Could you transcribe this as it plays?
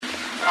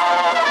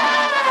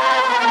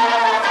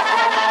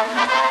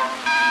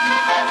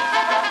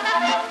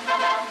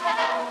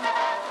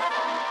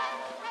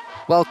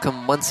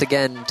Welcome once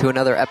again to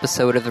another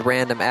episode of the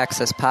Random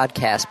Access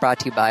Podcast, brought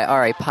to you by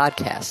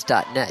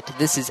rapodcast.net.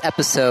 This is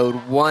episode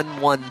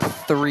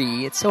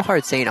 113. It's so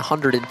hard saying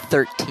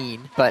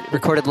 113, but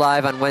recorded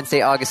live on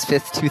Wednesday, August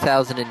 5th,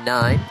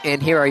 2009.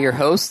 And here are your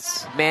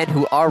hosts, man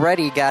who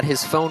already got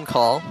his phone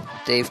call,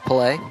 Dave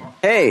Pillay.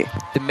 Hey.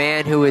 The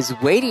man who is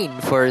waiting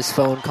for his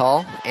phone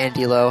call,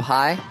 Andy Lowe,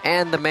 hi.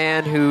 And the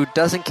man who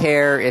doesn't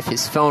care if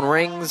his phone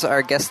rings,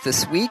 our guest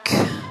this week,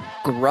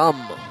 Grum.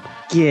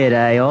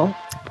 G'day all.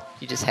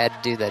 You just had to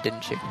do that,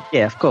 didn't you?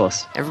 Yeah, of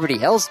course.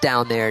 Everybody else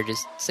down there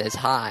just says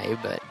hi,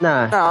 but...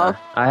 No.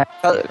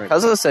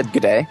 Cuzzo said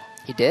g'day.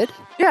 He did?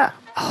 Yeah.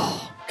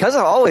 Oh.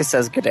 Cuzzo always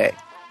says g'day.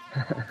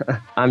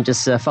 I'm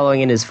just following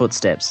in his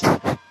footsteps.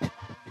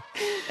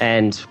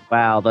 And,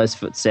 wow, those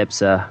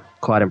footsteps are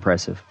quite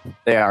impressive.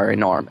 They are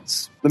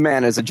enormous. The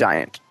man is a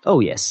giant. Oh,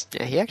 yes.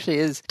 Yeah, he actually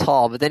is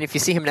tall, but then if you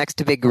see him next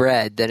to Big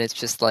Red, then it's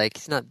just like,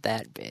 he's not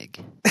that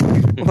big.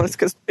 Well, it's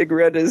because Big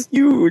Red is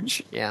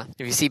huge. Yeah.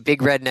 If you see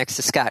Big Red next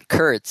to Scott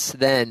Kurtz,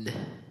 then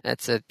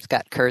that's a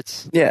Scott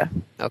Kurtz? Yeah.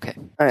 Okay.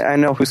 I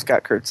know who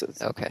Scott Kurtz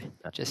is. Okay.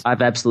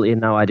 I've absolutely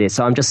no idea.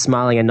 So I'm just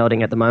smiling and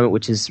nodding at the moment,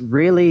 which is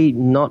really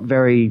not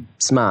very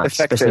smart,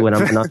 Effective. especially when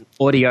I'm on an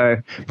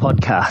audio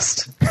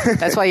podcast.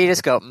 That's why you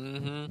just go,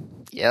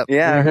 yep.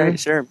 Yeah, right,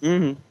 sure.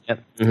 Mm-hmm.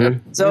 Yep.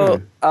 Mm-hmm.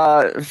 So,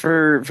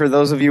 for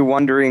those of you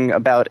wondering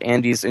about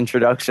Andy's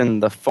introduction,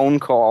 the phone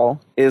call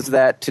is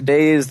that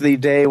today is the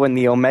day when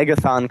the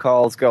Omegathon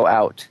calls go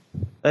out.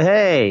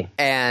 Hey.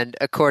 And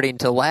according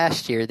to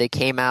last year, they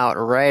came out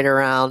right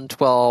around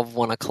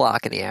 1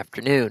 o'clock in the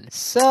afternoon.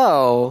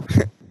 So...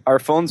 Our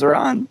phones are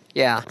on.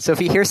 Yeah. So if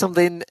you hear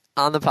something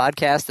on the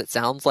podcast that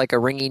sounds like a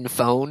ringing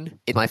phone,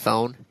 it's my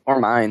phone. Or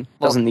mine.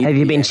 Doesn't need Have to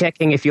you be been it.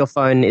 checking if your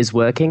phone is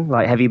working?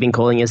 Like, have you been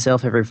calling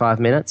yourself every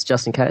 5 minutes,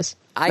 just in case?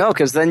 No,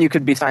 because then you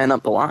could be tying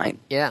up the line.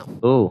 Yeah.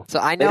 Ooh.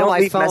 So I They know don't my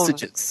leave phone.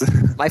 messages.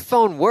 My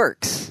phone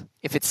works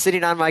if it's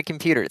sitting on my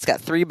computer. It's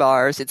got 3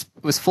 bars. It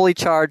was fully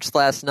charged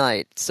last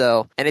night.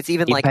 So, and it's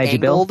even You like paid your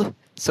bill? angled,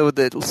 so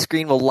the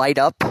screen will light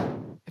up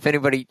if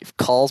anybody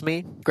calls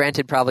me.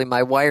 Granted, probably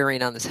my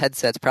wiring on this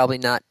headset's probably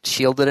not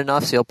shielded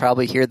enough, so you'll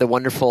probably hear the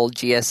wonderful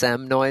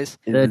GSM noise.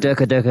 The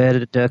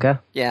durka.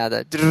 Yeah,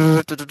 the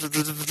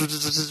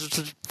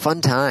fun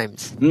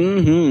times.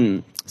 Mm-hmm.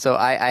 So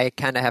I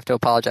kind of have to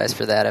apologize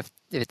for that if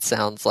it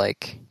sounds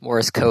like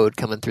Morse code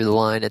coming through the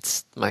line.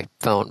 It's my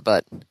phone,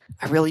 but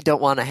I really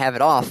don't want to have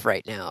it off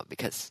right now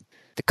because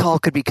the call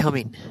could be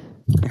coming.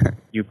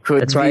 You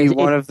could That's be right.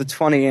 one of the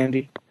 20,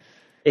 Andy.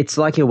 It's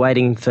like you're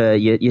waiting for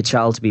your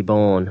child to be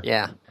born.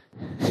 Yeah.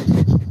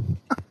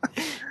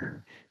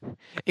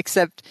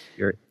 Except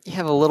You're- you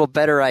have a little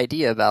better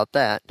idea about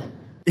that.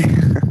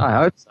 I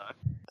hope so.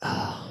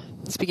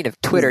 Speaking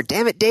of Twitter,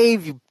 damn it,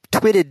 Dave, you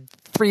twitted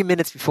 3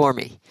 minutes before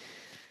me.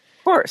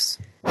 Of course.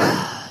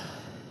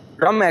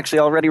 Grum actually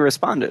already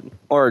responded.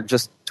 Or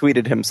just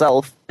tweeted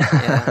himself.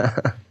 Yeah.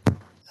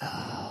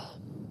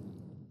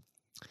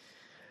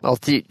 Well,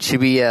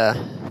 should we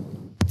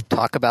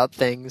talk about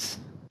things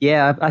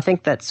Yeah, I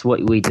think that's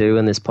what we do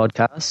in this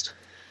podcast.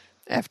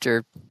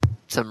 after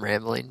some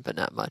rambling, but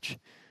not much?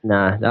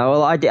 No,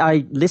 well,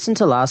 I listened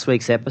to last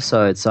week's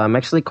episode, so I'm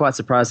actually quite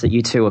surprised that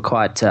you two are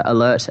quite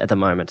alert at the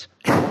moment.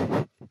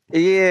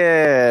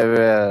 Yeah.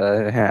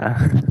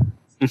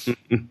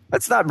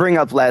 Let's not bring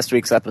up last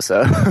week's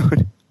episode.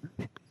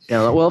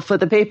 Yeah, well, for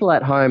the people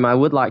at home, I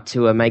would like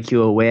to make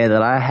you aware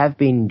that I have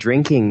been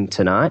drinking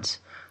tonight.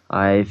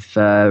 I've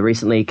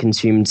recently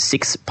consumed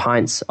 6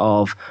 pints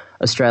of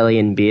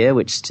Australian beer,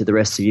 which to the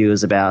rest of you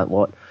is about,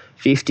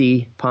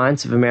 50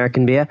 pints of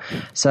American beer.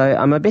 So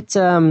I'm a bit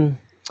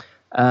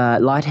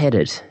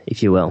lightheaded,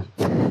 if you will.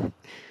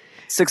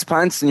 6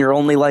 pints and you're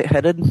only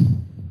lightheaded?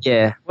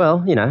 Yeah, well,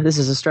 this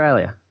is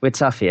Australia. We're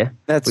tough here.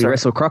 That's we right.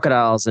 wrestle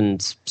crocodiles and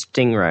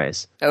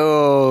stingrays.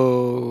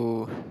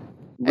 Oh,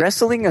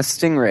 Wrestling a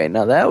stingray.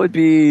 Now that would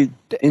be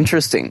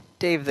interesting.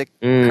 Dave, the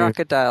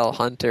crocodile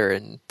hunter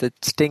and the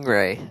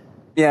stingray.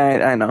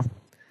 Yeah, I know.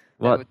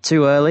 What,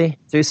 too early?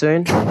 Too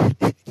soon?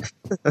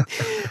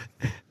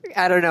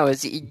 I don't know.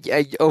 Is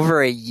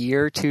over a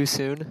year too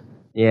soon?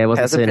 Yeah, it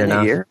wasn't Has it soon been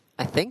enough. a year?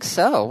 I think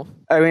so.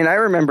 I mean, I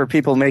remember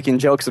people making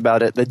jokes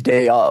about it the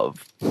day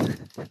of.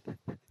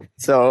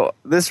 So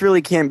this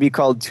really can't be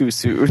called too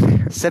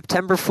soon.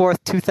 September 4th,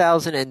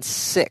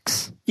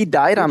 2006. He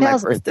died on my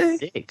birthday?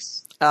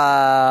 2006.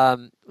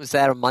 Was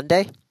that a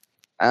Monday?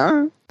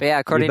 Huh? But yeah,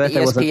 according to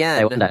birthday wasn't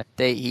Monday, wasn't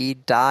ESPN, he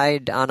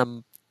died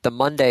on the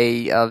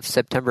Monday of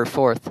September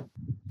 4th,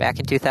 back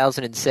in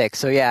 2006.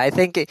 So yeah, I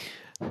think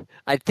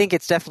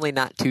it's definitely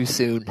not too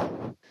soon.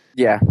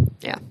 Yeah.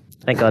 Yeah.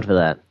 Thank God for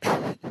that.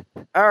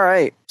 All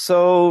right.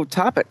 So,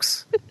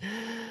 topics.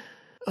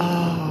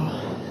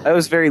 I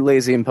was very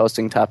lazy in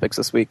posting topics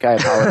this week. I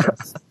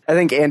apologize. I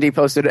think Andy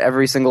posted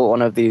every single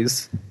one of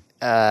these.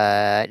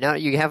 No,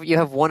 you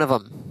have one of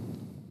them.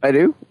 I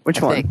do?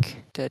 Which I one?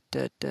 think.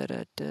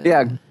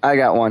 Yeah, I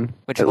got one.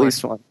 Which At one?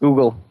 least one.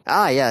 Google.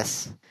 Ah,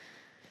 yes.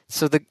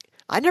 So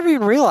I never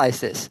even realized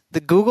this.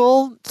 The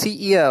Google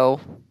CEO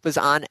was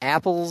on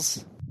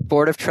Apple's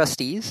board of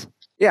trustees.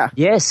 Yeah,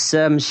 Yes,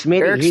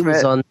 Schmidt, Eric he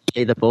was Schmidt. on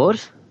the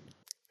board.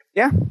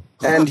 yeah,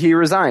 and he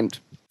resigned.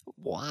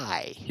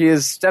 Why? He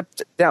has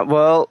stepped down.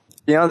 Well,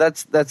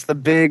 that's the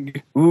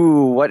big,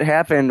 what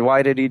happened?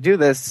 Why did he do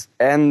this?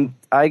 And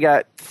I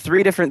got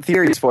 3 different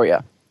theories for you.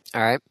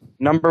 All right.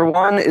 Number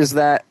 1 is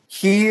that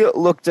he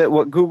looked at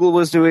what Google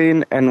was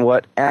doing and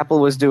what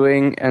Apple was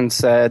doing and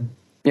said,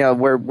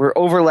 we're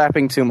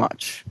overlapping too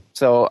much.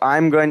 So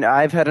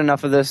I've had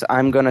enough of this.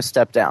 I'm going to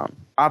step down.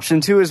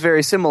 Option 2 is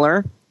very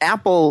similar.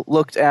 Apple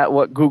looked at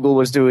what Google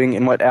was doing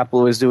and what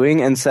Apple was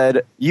doing and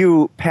said,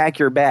 you pack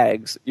your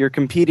bags. You're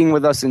competing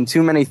with us in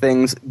too many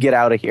things. Get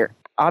out of here.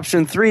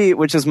 Option 3,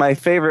 which is my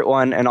favorite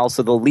one and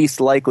also the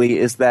least likely,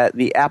 is that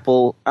the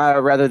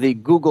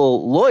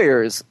Google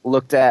lawyers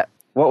looked at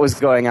what was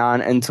going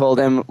on and told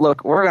him,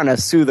 look, we're going to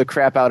sue the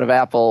crap out of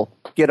Apple.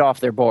 Get off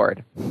their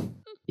board.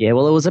 Yeah,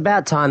 well, it was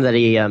about time that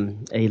he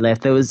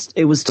left. It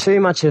was too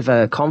much of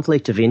a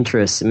conflict of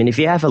interest. I mean, if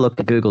you have a look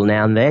at Google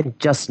now, they're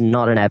just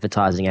not an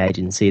advertising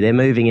agency. They're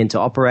moving into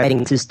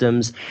operating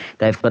systems.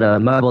 They've got a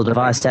mobile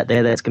device out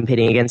there that's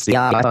competing against the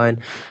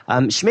iPhone.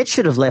 Schmidt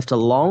should have left a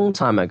long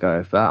time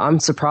ago. But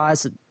I'm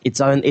surprised that it's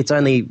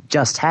only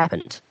just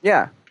happened.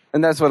 Yeah,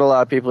 and that's what a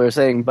lot of people are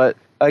saying. But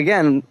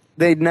again,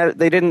 they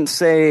didn't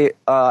say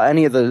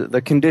any of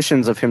the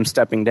conditions of him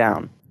stepping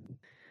down.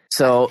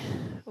 So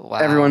Wow.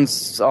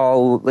 everyone's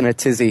all in a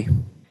tizzy.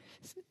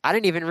 I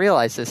didn't even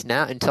realize this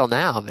until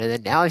now. And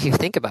then now if you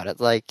think about it,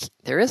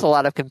 there is a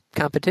lot of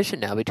competition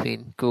now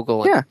between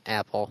Google and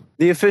Apple.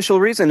 The official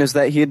reason is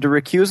that he had to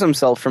recuse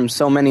himself from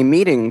so many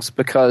meetings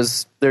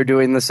because they're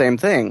doing the same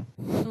thing.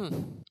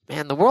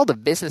 Man, the world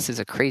of business is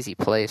a crazy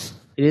place.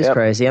 It is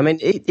crazy. I mean,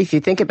 if you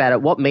think about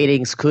it, what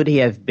meetings could he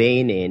have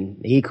been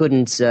in? He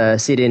couldn't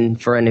sit in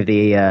for any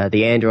of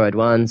the Android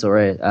ones or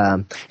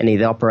any of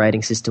the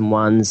operating system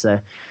ones.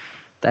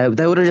 They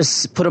would have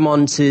just put him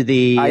onto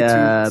the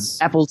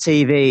Apple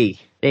TV.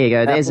 There you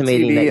go. There's Apple a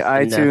meeting. TV, that you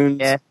can, iTunes.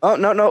 yeah. Oh,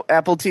 no.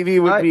 Apple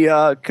TV would be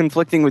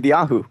conflicting with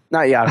Yahoo.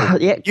 Not Yahoo.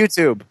 Yeah.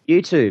 YouTube.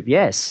 YouTube,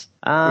 yes.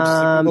 Which is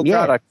a Google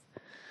product.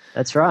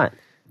 That's right.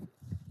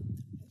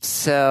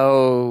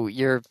 So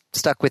you're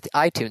stuck with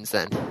iTunes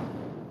then?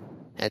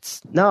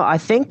 No, I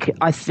think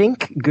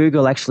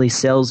Google actually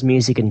sells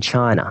music in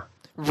China.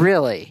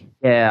 Really?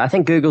 Yeah, I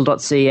think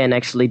Google.cn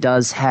actually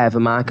does have a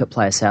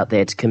marketplace out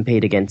there to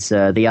compete against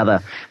the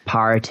other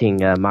pirating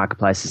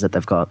marketplaces that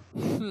they've got.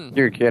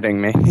 You're kidding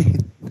me.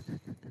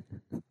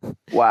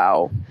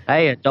 Wow.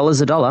 Hey, a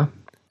dollar's a dollar.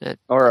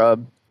 Or a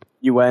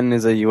UN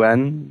is a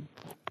UN.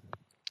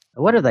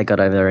 What have they got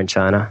over there in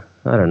China?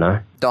 I don't know.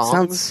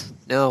 Dongs?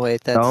 No,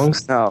 wait, that's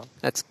Dongs? No.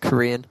 that's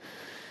Korean.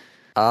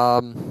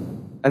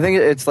 I think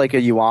it's like a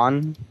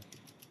yuan.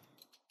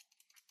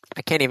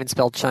 I can't even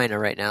spell China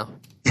right now.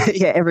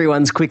 Yeah,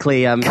 everyone's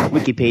quickly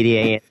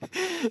Wikipediaing it.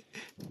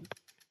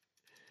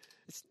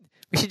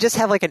 We should just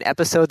have an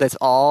episode that's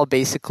all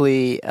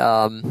basically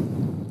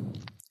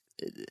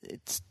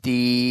it's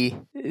the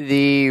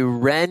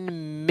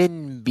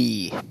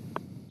renminbi.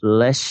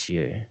 Bless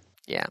you.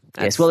 Yeah.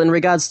 Yes, well, in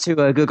regards to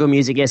Google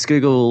Music, yes,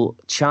 Google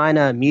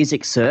China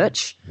Music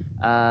Search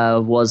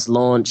was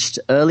launched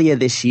earlier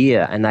this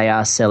year, and they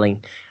are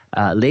selling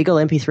legal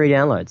MP3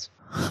 downloads.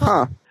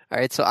 Huh. All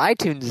right, so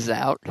iTunes is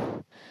out.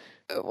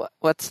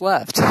 What's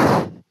left?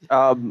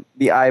 The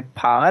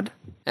iPod.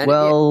 And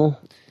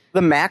Well, The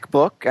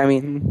MacBook. I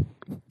mean,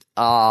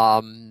 the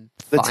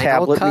Final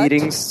tablet Cut?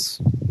 meetings.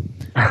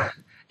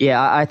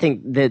 yeah, I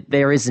think that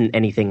there isn't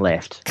anything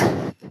left.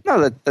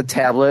 No, the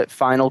tablet,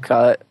 Final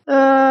Cut.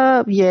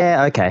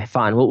 Yeah, okay,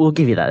 fine. We'll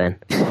give you that then.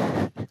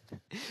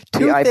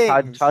 Two The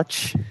iPod things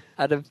Touch.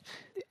 out of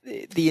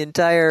the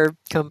entire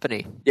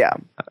company. Yeah.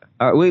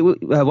 All right,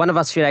 one of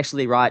us should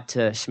actually write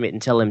to Schmidt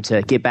and tell him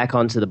to get back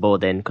onto the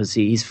board then, because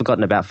he's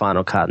forgotten about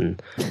Final Cut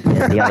and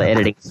the other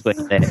editing suite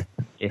there.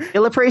 Yeah,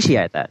 he'll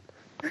appreciate that.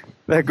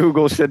 That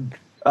Google should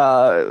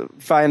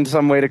find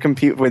some way to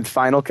compete with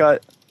Final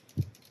Cut.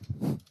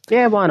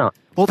 Yeah, why not?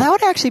 Well, that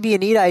would actually be a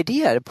neat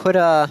idea to put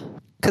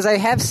because I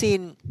have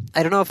seen,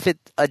 I don't know if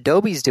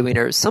Adobe's doing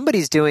or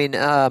somebody's doing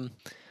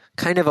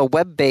kind of a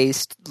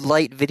web-based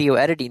light video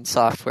editing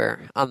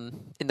software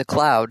in the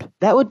cloud.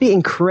 That would be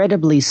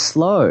incredibly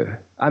slow.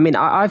 I mean,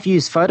 I've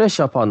used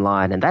Photoshop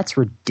online, and that's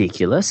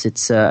ridiculous.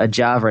 It's a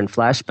Java and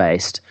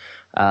Flash-based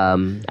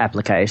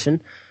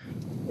application.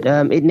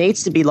 It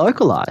needs to be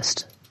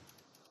localized.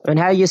 I mean,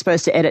 how are you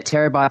supposed to edit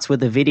terabytes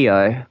with a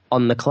video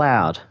on the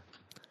cloud?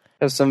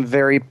 Has some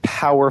very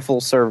powerful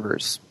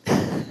servers.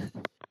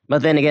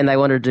 But then again, they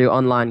want to do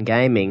online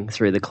gaming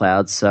through the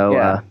cloud,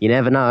 so you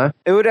never know.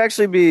 It would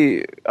actually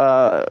be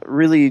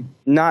really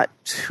not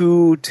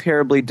too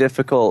terribly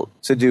difficult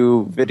to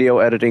do video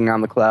editing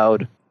on the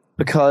cloud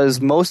because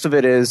most of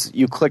it is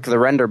you click the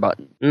render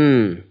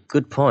button.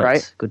 Good point.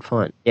 Right? Good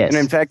point. Yes. And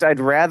in fact,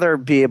 I'd rather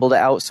be able to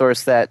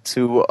outsource that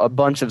to a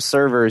bunch of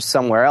servers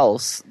somewhere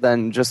else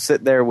than just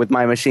sit there with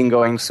my machine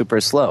going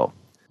super slow.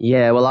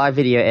 Yeah, well, I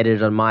video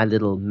edited on my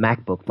little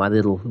MacBook, my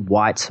little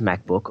white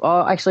MacBook.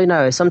 Oh, actually,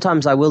 no.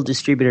 Sometimes I will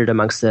distribute it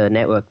amongst the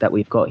network that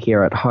we've got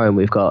here at home.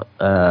 We've got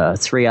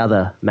 3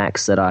 other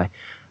Macs that I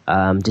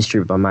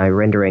distribute my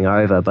rendering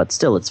over, but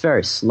still, it's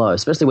very slow,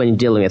 especially when you're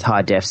dealing with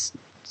high def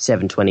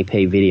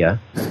 720p video.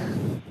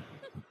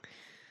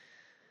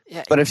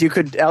 Yeah. But if you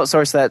could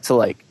outsource that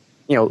to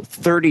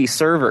 30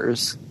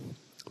 servers.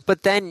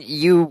 But then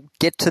you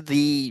get to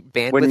the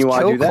bandwidth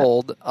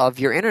chokehold of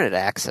your internet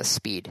access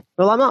speed.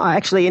 Well, I'm not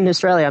actually in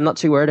Australia. I'm not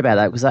too worried about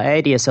that because at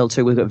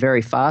ADSL2 we've got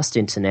very fast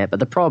internet. But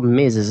the problem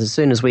is as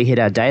soon as we hit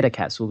our data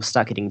caps, we'll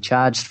start getting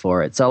charged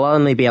for it. So I'll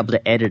only be able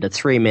to edit a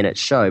 3-minute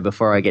show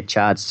before I get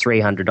charged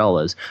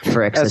 $300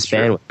 for excess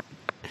bandwidth.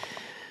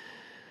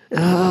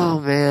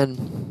 Oh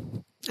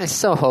man, I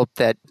so hope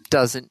that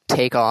doesn't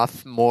take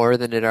off more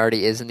than it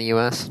already is in the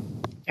U.S.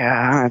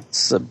 Yeah,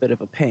 it's a bit of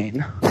a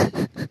pain.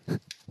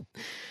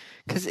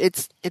 Because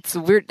it's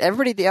weird.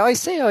 They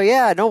always say, "Oh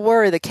yeah, don't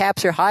worry, the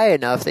caps are high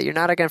enough that you're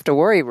not going to have to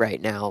worry right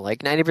now." Like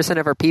 90%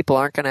 of our people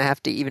aren't going to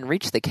have to even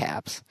reach the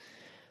caps.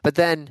 But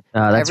then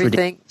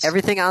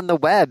everything on the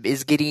web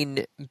is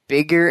getting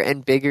bigger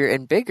and bigger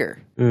and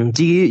bigger.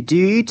 Do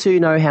you two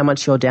know how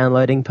much you're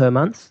downloading per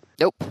month?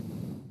 Nope.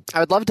 I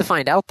would love to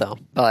find out though,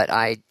 but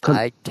I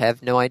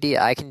have no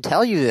idea. I can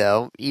tell you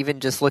though, even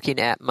just looking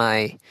at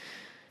my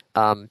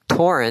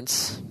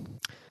torrents.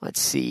 Let's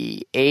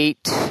see,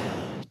 8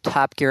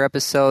 Top Gear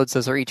episodes.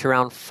 Those are each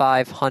around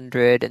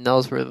 500, and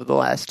those were the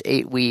last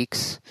 8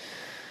 weeks.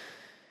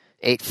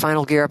 8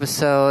 Final Gear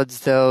episodes.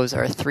 Those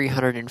are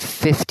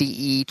 350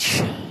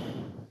 each.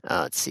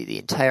 Let's see, the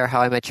entire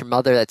How I Met Your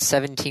Mother, that's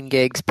 17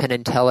 gigs. Penn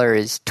and Teller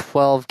is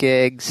 12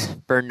 gigs.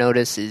 Burn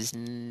Notice is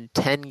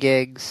 10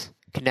 gigs.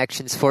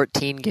 Connections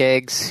 14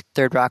 gigs.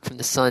 Third Rock from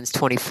the Sun's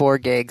 24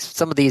 gigs.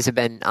 Some of these have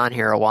been on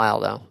here a while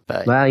though.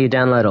 But wow, you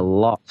download a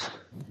lot.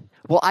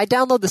 well, I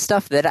download the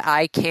stuff that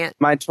I can't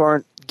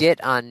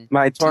get on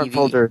my torrent TV.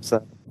 folder.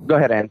 Go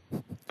ahead, Ann.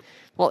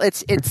 Well,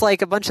 it's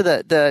like a bunch of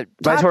the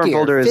my Top torrent Gear,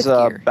 folder is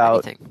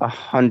about anything.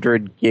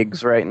 100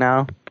 gigs right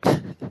now.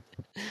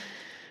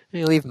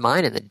 You leave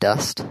mine in the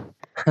dust.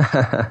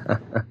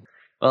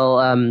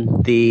 Well,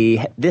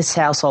 this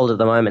household at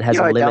the moment has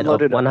a limit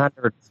of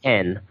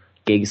 110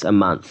 gigs a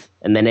month,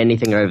 and then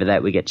anything over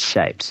that we get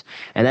shaped,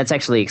 and that's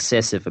actually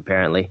excessive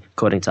apparently,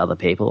 according to other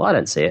people. I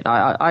don't see it.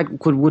 I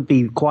would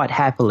be quite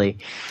happily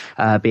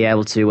be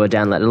able to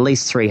download at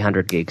least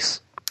 300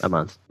 gigs a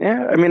month.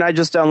 Yeah, I mean, I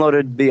just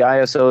downloaded the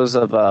ISOs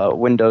of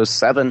Windows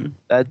 7.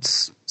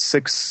 That's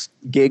 6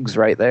 gigs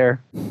right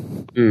there.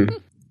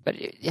 But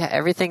yeah,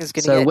 everything's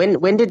going to so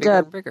get when did bigger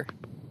and bigger.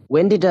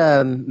 When did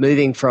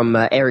moving from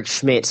Eric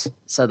Schmidt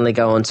suddenly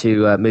go on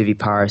to movie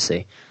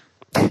piracy?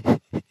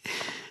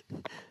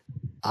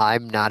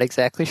 I'm not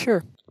exactly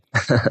sure.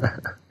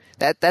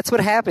 That's what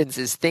happens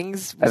is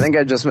things... I think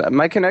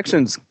my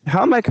connections...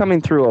 How am I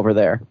coming through over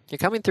there? You're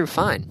coming through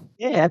fine.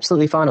 Yeah,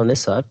 absolutely fine on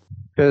this side.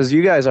 Because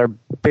you guys are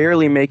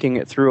barely making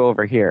it through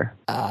over here.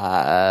 Like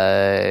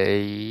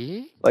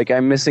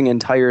I'm missing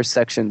entire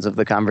sections of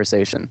the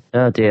conversation.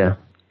 Oh dear.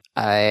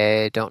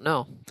 I don't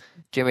know.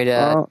 Do you want me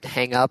to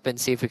hang up and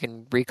see if we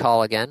can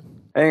recall again?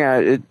 Hang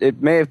on,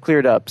 it may have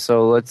cleared up,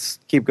 so let's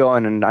keep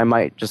going, and I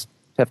might just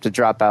have to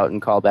drop out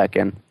and call back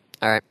in.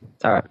 All right.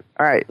 All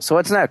right, so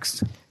what's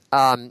next?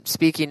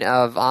 Speaking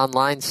of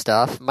online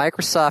stuff,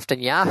 Microsoft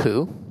and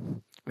Yahoo,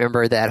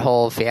 remember that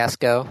whole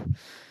fiasco?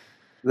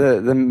 The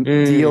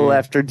deal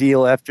after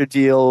deal after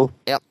deal,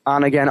 yep.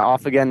 On again,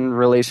 off again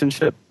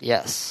relationship?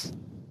 Yes.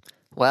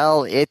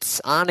 Well, it's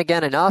on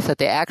again enough that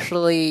they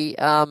actually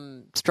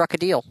struck a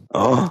deal.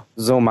 Oh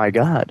my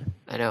God.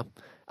 I know.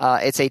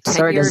 It's a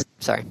 10-year...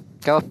 Sorry,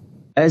 go.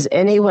 Does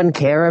anyone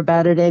care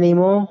about it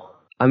anymore?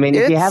 I mean,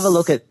 if you have a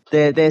look at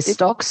their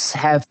stocks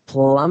have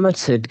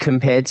plummeted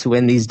compared to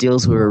when these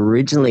deals were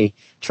originally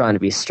trying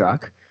to be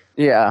struck.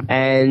 Yeah.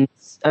 And,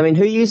 I mean,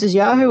 who uses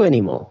Yahoo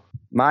anymore?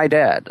 My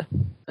dad.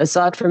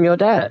 Aside from your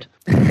dad.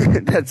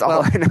 That's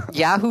all I know.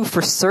 Yahoo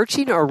for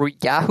searching or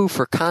Yahoo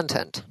for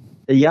content?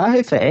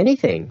 Yahoo for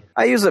anything.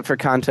 I use it for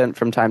content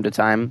from time to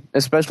time,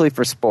 especially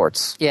for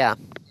sports. Yeah.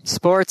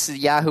 Sports,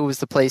 Yahoo was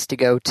the place to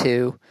go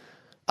to.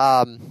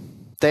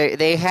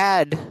 They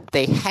had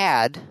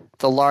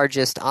the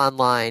largest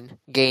online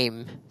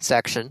game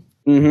section.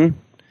 Mm-hmm.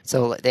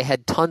 So they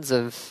had tons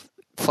of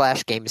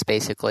Flash games,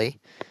 basically.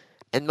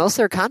 And most of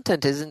their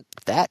content isn't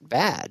that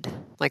bad.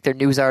 Like their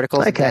news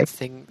articles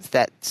and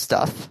that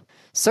stuff.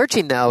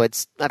 Searching, though,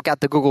 I've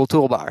got the Google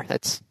toolbar.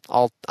 That's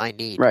all I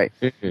need. Right.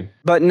 Mm-hmm.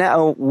 But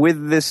now,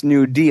 with this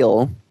new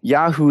deal,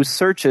 Yahoo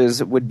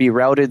searches would be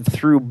routed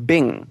through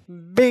Bing.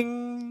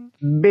 Bing.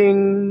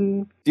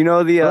 Bing. Do you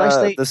know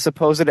the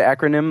supposed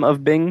acronym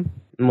of Bing?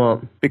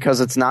 What?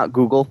 Because it's not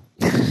Google.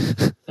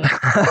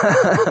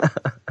 I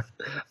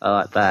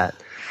like that.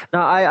 No,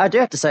 I do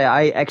have to say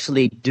I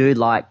actually do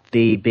like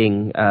the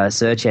Bing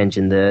search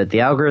engine. The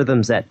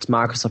algorithms that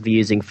Microsoft are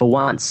using for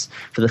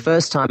the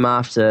first time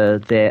after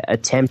their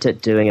attempt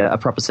at doing a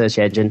proper search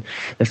engine,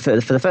 for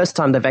the first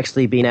time they've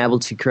actually been able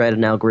to create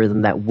an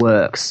algorithm that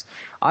works.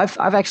 I've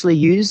actually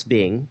used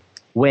Bing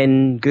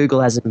when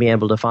Google hasn't been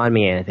able to find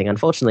me anything.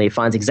 Unfortunately, it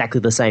finds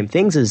exactly the same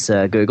things as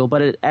Google,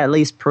 but it at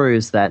least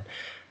proves that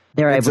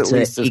they're It's able at to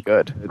least as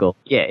good. Google.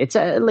 Yeah, it's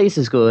at least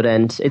as good,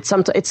 and it's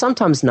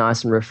sometimes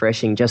nice and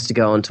refreshing just to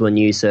go onto a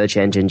new search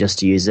engine just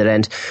to use it.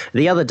 And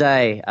the other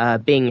day,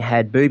 Bing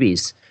had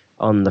boobies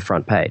on the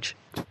front page.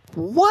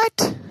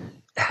 What?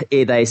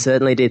 Yeah, they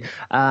certainly did.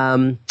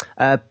 A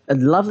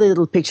lovely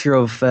little picture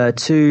of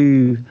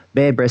two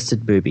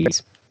bare-breasted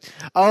boobies.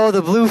 Oh,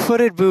 the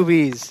blue-footed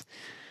boobies.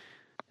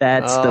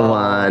 That's the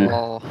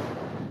one.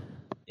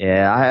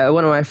 Yeah,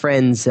 one of my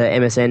friends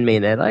MSN me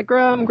and they're like,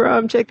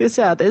 Graham, check this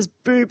out. There's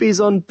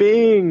boobies on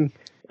Bing.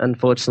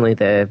 Unfortunately,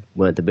 they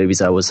weren't the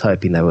boobies I was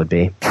hoping they would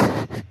be.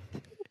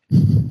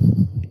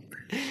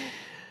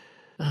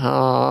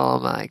 Oh,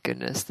 my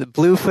goodness. The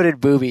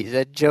blue-footed boobies.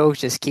 That joke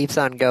just keeps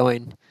on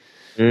going.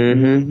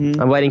 Mm-hmm.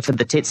 I'm waiting for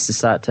the tits to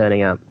start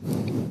turning up.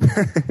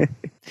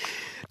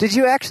 Did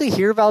you actually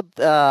hear about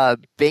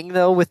Bing,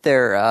 though, with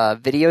their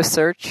video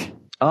search?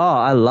 Oh,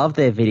 I love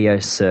their video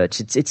search.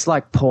 It's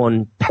like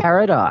porn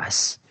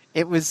paradise.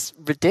 It was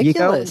You ridiculous.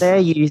 go in there,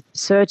 you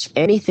search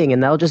anything,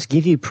 and they'll just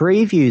give you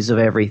previews of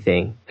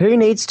everything. Who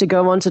needs to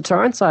go onto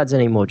torrent sites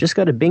anymore? Just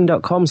go to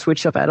bing.com,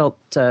 switch off adult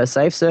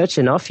safe search,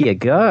 and off you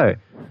go.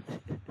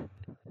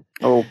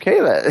 Okay,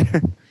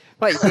 then.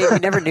 Wait, you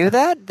never knew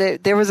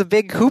that? There was a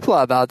big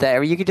hoopla about that,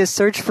 where you could just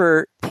search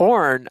for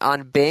porn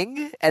on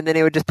Bing, and then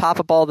it would just pop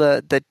up all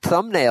the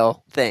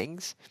thumbnail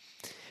things.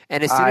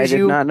 And I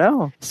did not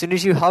know. As soon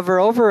as you hover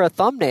over a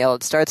thumbnail,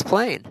 it starts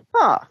playing.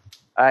 Huh.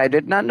 I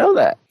did not know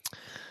that.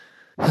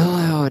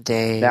 Oh,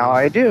 Dave. Now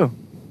I do.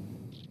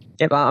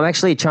 Yep, I'm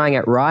actually trying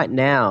it right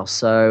now,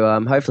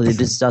 so hopefully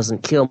this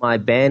doesn't kill my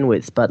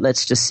bandwidth. But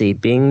let's just see,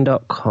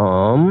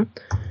 bing.com.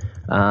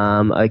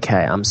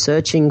 Okay, I'm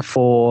searching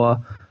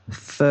for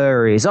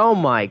furries. Oh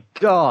my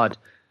god!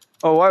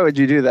 Oh, why would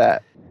you do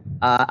that?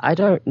 I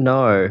don't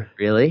know,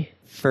 really.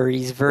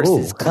 Furries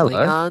versus Ooh, hello.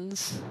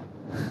 Klingons.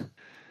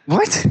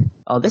 What?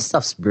 Oh, this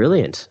stuff's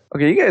brilliant.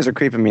 Okay, you guys are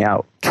creeping me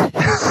out.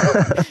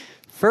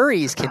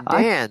 Furries can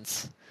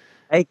dance.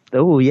 Hey,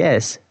 oh,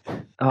 yes.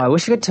 Oh, I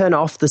wish I could turn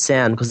off the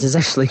sound because it's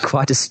actually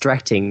quite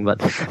distracting.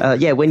 But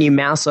yeah, when you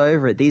mouse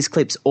over it, these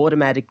clips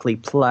automatically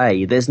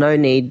play. There's no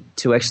need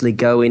to actually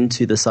go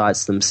into the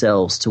sites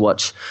themselves to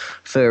watch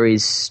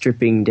furries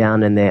stripping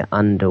down in their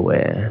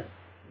underwear.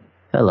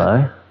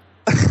 Hello.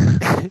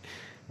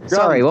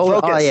 Sorry, what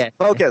was... Focus. Oh, yeah.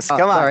 Focus,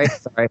 come on.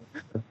 Sorry.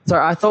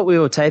 Sorry, I thought we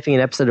were taping an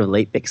episode of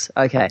Leap Pix.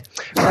 Okay.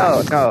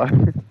 No.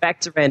 Back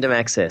to random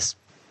access.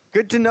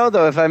 Good to know,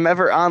 though. If I'm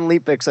ever on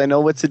Leapix, I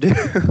know what to do.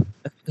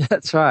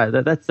 That's right.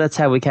 That's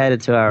how we cater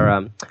to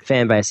our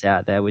fan base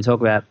out there. We talk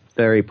about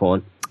furry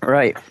porn.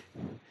 Right.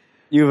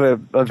 You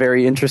have a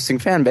very interesting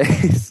fan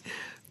base.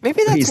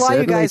 Maybe that's why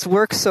you certainly- guys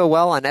work so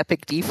well on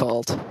Epic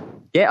Default.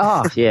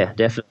 Yeah, yeah,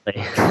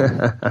 definitely.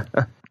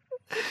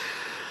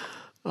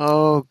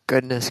 Oh,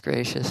 goodness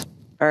gracious.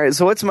 All right,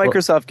 so what's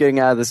Microsoft getting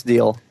out of this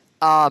deal?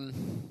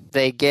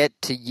 They get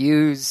to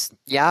use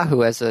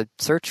Yahoo as a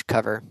search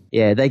cover.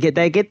 Yeah, they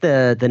get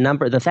the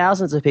number, the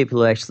thousands of people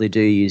who actually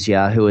do use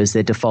Yahoo as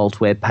their default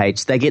web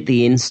page. They get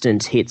the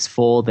instant hits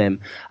for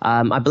them.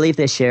 I believe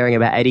they're sharing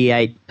about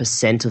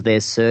 88% of their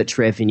search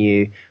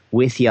revenue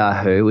with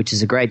Yahoo, which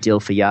is a great deal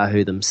for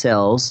Yahoo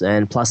themselves,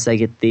 and plus they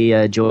get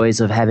the joys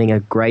of having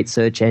a great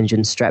search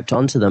engine strapped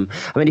onto them.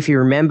 I mean, if you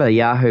remember,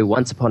 Yahoo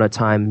once upon a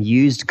time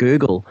used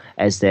Google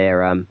as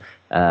their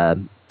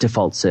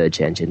default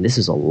search engine. This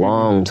is a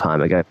long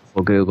time ago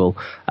before Google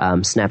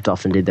snapped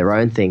off and did their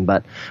own thing,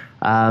 but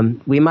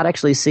we might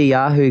actually see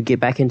Yahoo get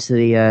back into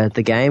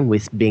the game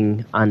with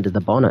Bing under the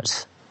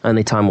bonnet.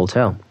 Only time will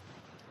tell.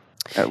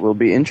 That will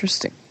be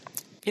interesting.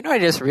 You know, I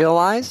just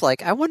realized,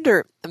 I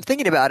wonder, I'm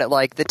thinking about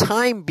it, the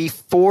time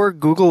before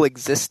Google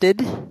existed,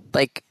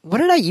 what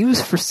did I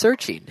use for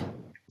searching?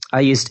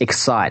 I used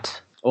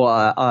Excite or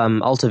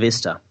Alta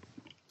Vista.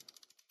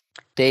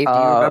 Dave, do you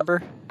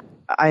remember?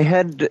 I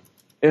had,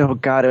 oh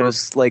god, it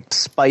was like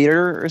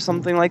Spider or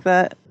something like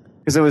that.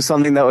 Because it was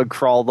something that would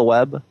crawl the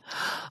web.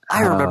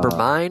 I remember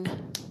mine.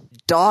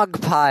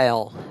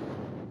 Dogpile.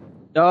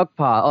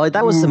 Dogpile. Oh,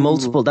 that was the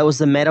multiple. That was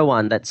the meta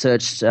one that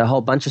searched a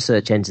whole bunch of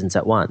search engines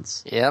at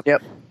once. Yep.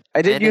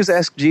 I did And use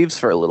Ask Jeeves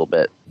for a little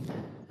bit.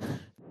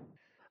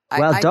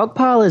 Well,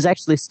 Dogpile is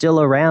actually still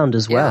around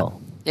as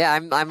well. Yeah,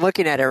 I'm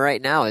looking at it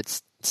right now.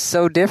 It's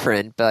so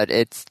different, but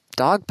it's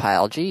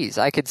Dogpile. Geez,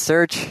 I could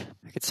search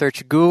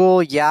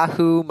Google,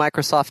 Yahoo,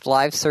 Microsoft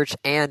Live Search,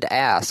 and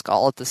Ask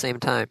all at the same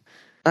time.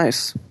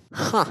 Nice.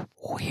 Huh.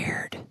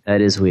 Weird.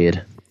 That is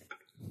weird.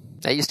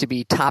 That used to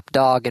be top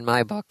dog in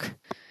my book.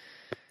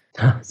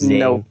 Zing.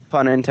 No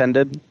pun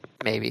intended.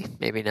 Maybe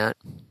not.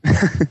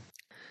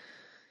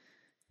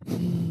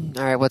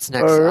 All right, what's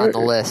next on the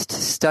list?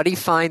 Study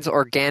finds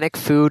organic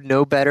food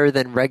no better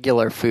than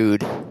regular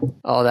food.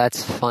 Oh,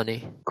 that's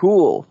funny.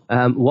 Cool.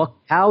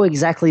 How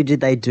exactly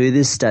did they do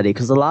this study?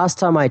 Because the last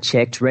time I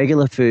checked,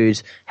 regular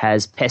food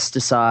has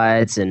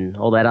pesticides and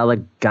all that other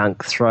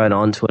gunk thrown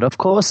onto it. Of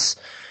course,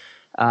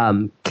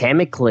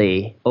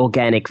 chemically,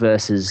 organic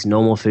versus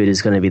normal food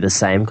is going to be the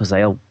same because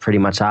they all pretty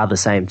much are the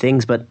same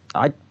things. But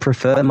I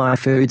prefer my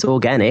foods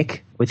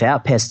organic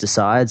without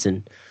pesticides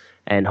and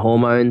and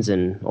hormones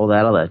and all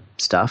that other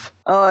stuff.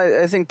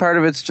 Oh, I think part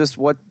of it's just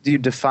what do you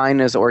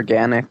define as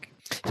organic?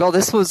 Well,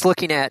 this was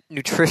looking at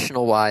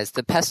nutritional-wise.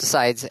 The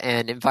pesticides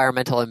and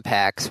environmental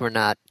impacts were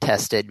not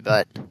tested,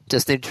 but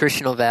just the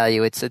nutritional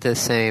value, it's the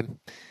same.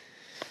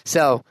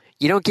 So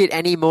you don't get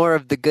any more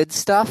of the good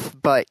stuff,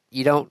 but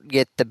you don't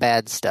get the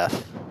bad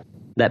stuff.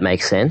 That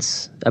makes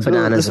sense.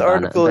 This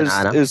article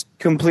is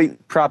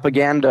complete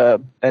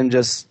propaganda and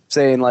just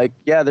saying like,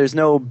 yeah, there's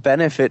no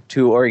benefit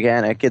to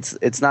organic.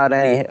 It's not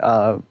any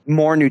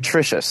more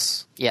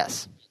nutritious.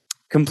 Yes.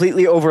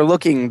 Completely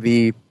overlooking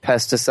the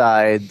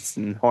pesticides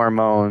and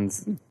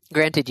hormones.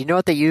 Granted, you know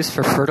what they use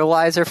for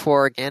fertilizer for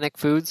organic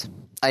foods?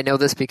 I know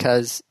this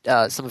because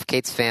some of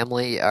Kate's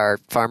family are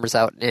farmers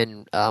out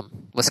in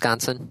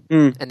Wisconsin,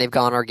 and they've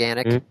gone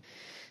organic.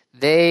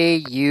 They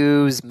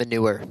use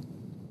manure.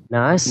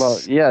 Nice. Well,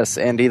 yes,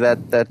 Andy,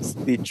 that's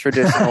the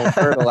traditional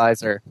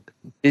fertilizer.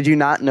 Did you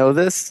not know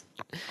this?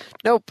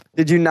 Nope.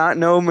 Did you not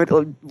know?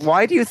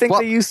 Why do you think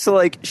they used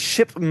to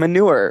ship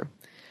manure?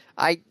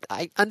 I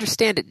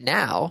understand it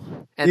now.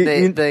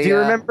 And do you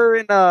remember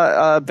in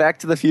Back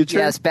to the Future?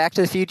 Yes, Back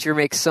to the Future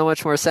makes so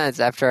much more sense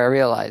after I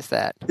realized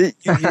that. You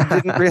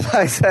didn't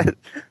realize that?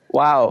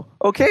 Wow.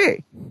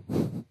 Okay.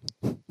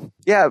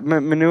 Yeah,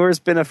 manure's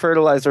been a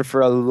fertilizer for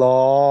a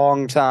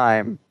long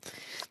time.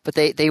 But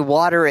they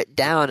water it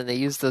down, and they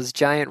use those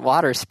giant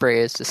water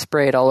sprayers to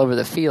spray it all over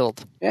the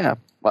field. Yeah,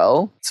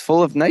 well, it's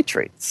full of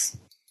nitrates.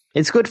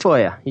 It's good for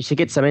you. You should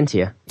get some into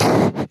you.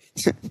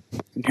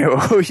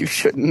 No, you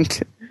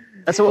shouldn't.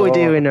 That's what we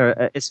do in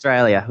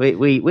Australia.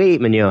 We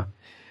eat manure.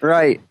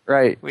 Right.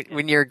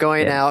 When you're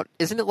going out,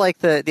 isn't it like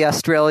the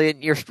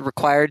Australian, you're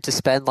required to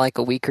spend like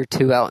a week or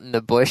two out in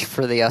the bush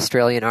for the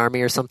Australian Army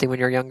or something when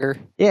you're younger?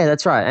 Yeah,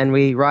 that's right. And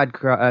we ride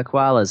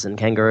koalas and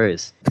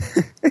kangaroos.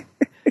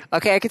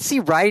 Okay, I could see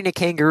riding a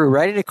kangaroo,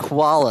 riding a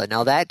koala.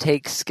 Now that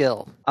takes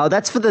skill. Oh,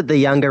 that's for the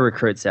younger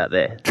recruits out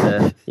there.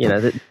 The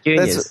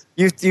juniors.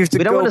 You have to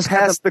go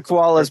past the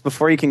koalas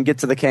before you can get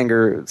to the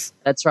kangaroos.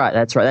 That's right.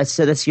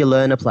 That's your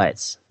learner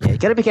plates. Yeah, you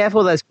got to be careful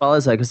of those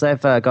koalas though, because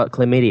they've got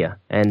chlamydia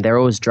and they're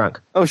always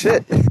drunk. Oh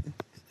shit.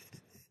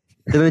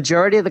 The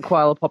majority of the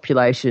koala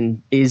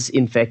population is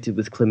infected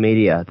with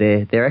chlamydia.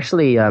 They're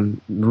actually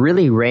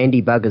really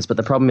randy buggers, but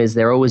the problem is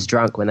they're always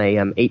drunk when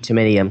they eat too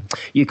many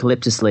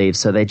eucalyptus leaves,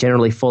 so they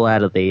generally fall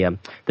out of the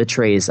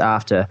trees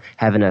after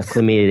having a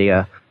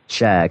chlamydia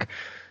shag.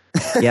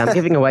 Yeah, I'm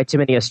giving away too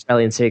many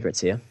Australian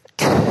secrets here.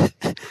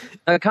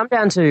 Come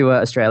down to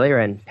Australia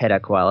and pet our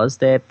koalas.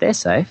 They're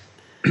safe.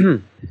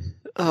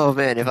 Oh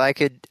man, if I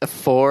could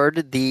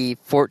afford the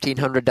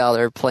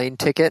 $1,400 plane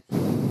ticket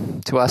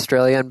to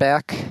Australia and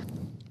back,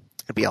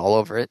 I'd be all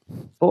over it.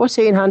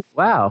 1,400.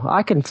 Wow,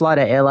 I can fly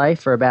to LA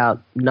for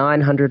about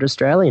 900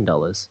 Australian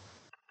dollars.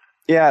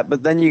 Yeah,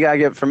 but then you gotta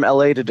get from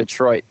LA to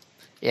Detroit.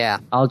 Yeah,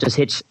 I'll just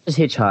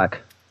hitchhike.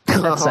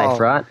 That's safe,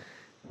 right?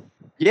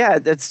 Yeah,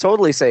 that's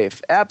totally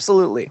safe.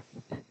 Absolutely.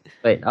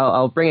 Wait,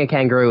 I'll bring a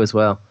kangaroo as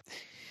well.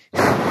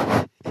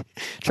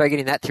 Try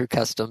getting that through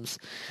customs.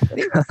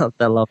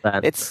 They'll love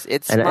that.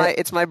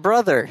 It's my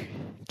brother.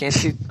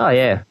 Can't you? Oh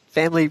yeah.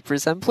 Family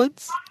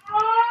resemblance.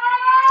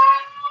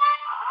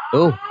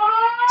 Ooh.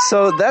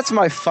 So that's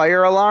my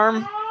fire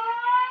alarm.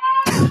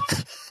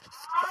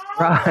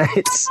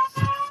 Right.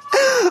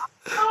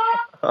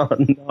 Oh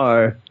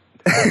no.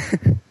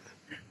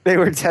 They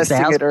were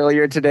testing it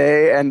earlier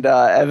today, and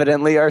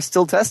evidently are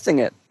still testing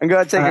it. I'm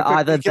going to take a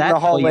quick peek in the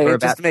hallway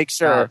just to make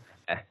sure.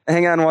 Okay.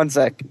 Hang on one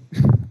sec.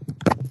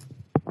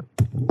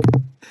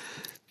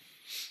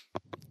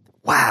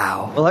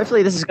 Wow. Well,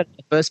 hopefully this is going to be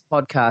the first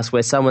podcast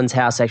where someone's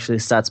house actually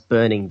starts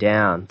burning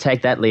down.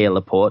 Take that, Leah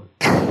Laporte.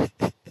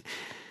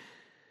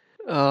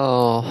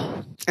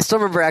 Oh. I still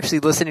remember actually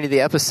listening to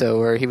the episode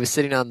where he was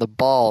sitting on the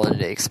ball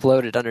and it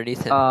exploded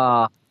underneath him.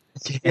 Yeah,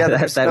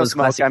 that was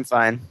smoke. Classic. I'm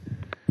fine.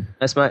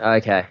 No smoke?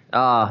 Okay.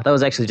 That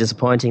was actually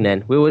disappointing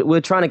then. We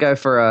were trying to go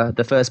for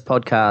the first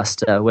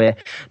podcast where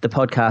the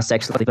podcast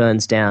actually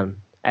burns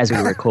down as we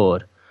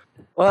record.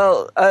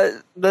 Well,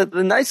 the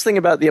nice thing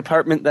about the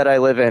apartment that I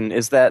live in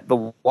is that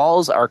the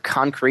walls are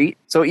concrete.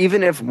 So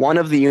even if one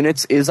of the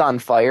units is on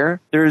fire,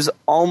 there's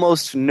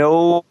almost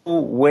no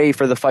way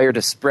for the fire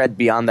to spread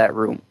beyond that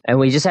room. And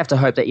we just have to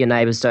hope that your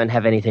neighbors don't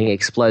have anything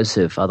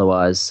explosive.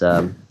 Otherwise,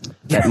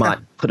 that might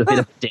put a bit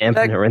of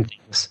dampener in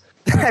things.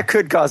 That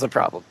could cause a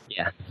problem.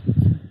 Yeah.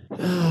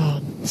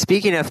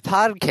 Speaking of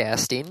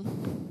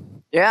podcasting,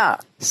 yeah,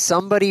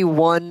 somebody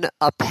won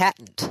a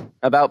patent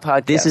about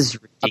podcasting. This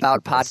is ridiculous.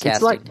 About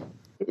podcasting.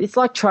 It's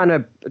like trying to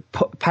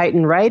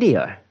patent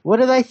radio.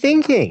 What are they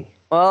thinking?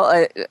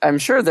 Well, I'm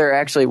sure there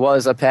actually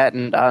was a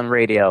patent on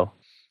radio.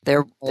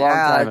 There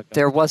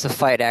was a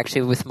fight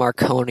actually with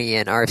Marconi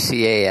and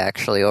RCA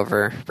actually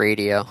over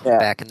radio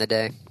back in the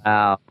day.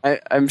 Wow.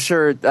 I'm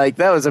sure that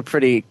was a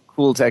pretty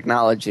cool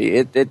technology.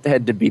 It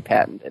had to be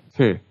patented.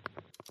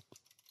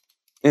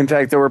 In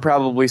fact, there were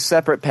probably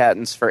separate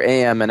patents for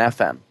AM and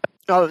FM.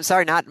 Oh,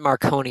 sorry, not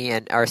Marconi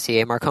and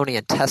RCA, Marconi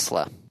and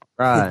Tesla.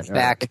 Right.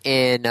 Back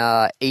in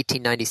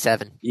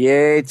 1897.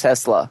 Yay,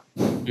 Tesla.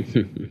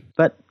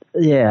 But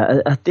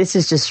This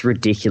is just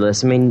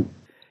ridiculous. I mean,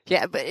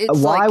 Yeah, but it's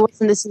why like,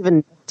 wasn't this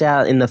even knocked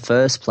out in the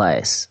first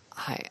place?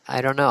 I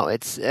don't know.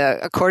 It's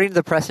according to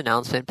the press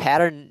announcement,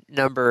 pattern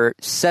number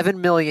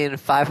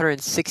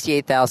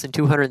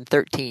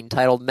 7,568,213,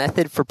 titled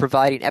 "Method for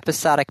Providing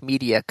Episodic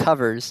Media,"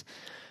 covers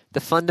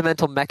the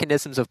fundamental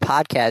mechanisms of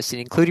podcasting,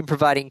 including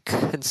providing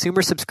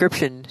consumer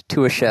subscription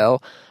to a show,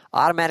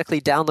 automatically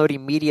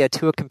downloading media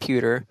to a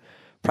computer,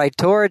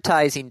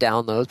 prioritizing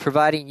downloads,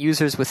 providing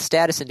users with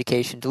status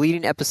indication,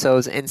 deleting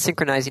episodes, and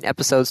synchronizing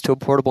episodes to a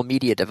portable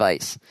media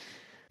device.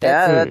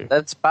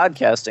 That's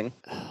podcasting.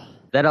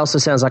 That also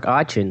sounds like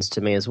iTunes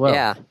to me as well.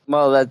 Yeah.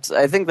 Well, I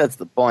think that's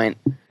the point.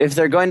 If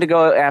they're going to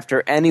go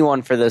after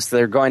anyone for this,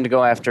 they're going to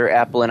go after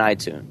Apple and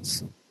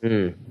iTunes.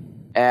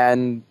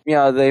 And,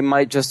 they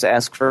might just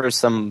ask for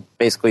some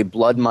basically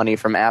blood money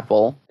from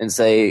Apple and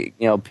say,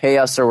 pay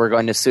us or we're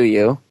going to sue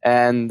you.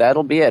 And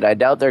that'll be it. I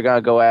doubt they're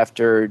going to go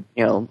after,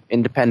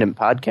 independent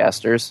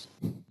podcasters.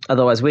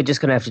 Otherwise, we're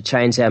just going to have to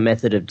change our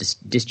method of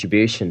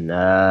distribution,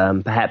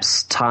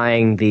 perhaps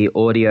tying the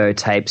audio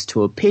tapes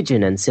to a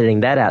pigeon and sending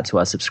that out to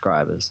our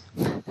subscribers.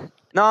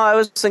 No, I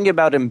was thinking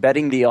about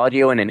embedding the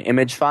audio in an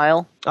image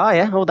file. Oh,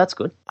 yeah? Oh, that's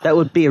good. That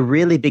would be a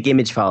really big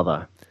image file,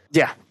 though.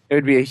 Yeah, it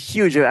would be a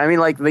huge... I mean,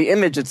 like, the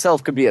image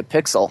itself could be a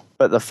pixel,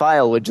 but the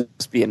file would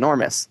just be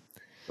enormous.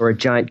 Or a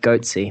giant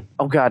goatsy.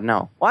 Oh, God,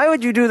 no. Why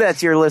would you do that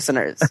to your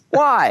listeners?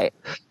 Why?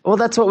 Well,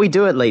 that's what we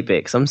do at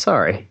LeapX. I'm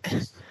sorry.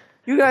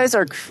 You guys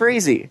are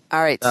crazy.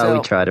 All right, so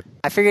we tried it.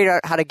 I figured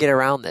out how to get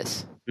around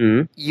this.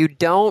 Mm-hmm. You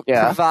don't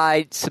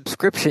provide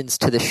subscriptions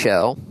to the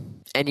show,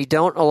 and you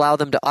don't allow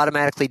them to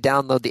automatically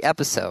download the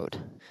episode.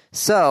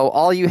 So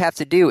all you have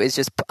to do is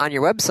just on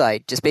your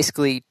website, just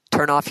basically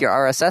turn off your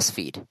RSS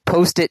feed,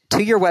 post it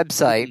to your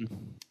website,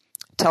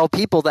 tell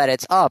people that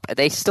it's up.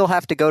 They still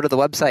have to go to the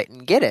website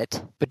and get it,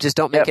 but just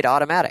don't make it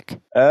automatic.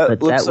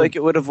 Looks like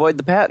it would avoid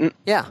the patent.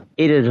 Yeah.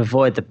 It'd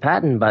avoid the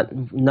patent, but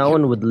no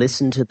one would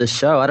listen to the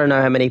show. I don't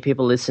know how many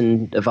people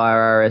listen via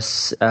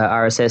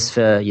RSS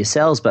for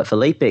yourselves, but for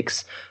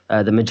LeapX,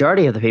 the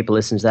majority of the people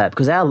listen to that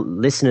because our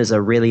listeners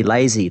are really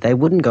lazy. They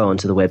wouldn't go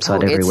onto the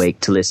website every week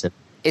to listen.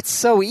 It's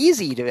so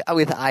easy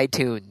with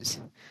iTunes.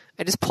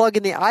 I just plug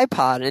in the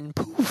iPod and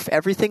poof,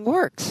 everything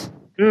works.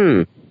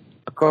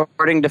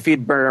 According to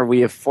FeedBurner,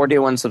 we have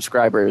 41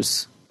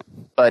 subscribers,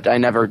 but I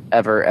never,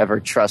 ever, ever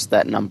trust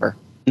that number.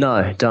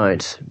 No,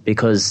 don't,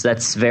 because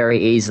that's very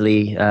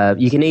easily...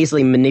 you can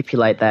easily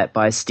manipulate that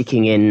by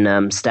sticking in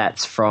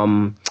stats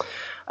from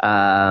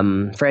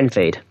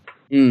FriendFeed.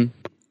 I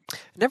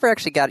never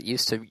actually got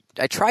used to...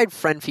 I tried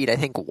FriendFeed, I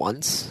think,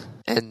 once,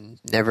 and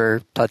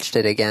never touched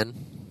it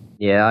again.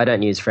 Yeah, I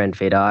don't use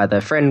FriendFeed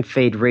either.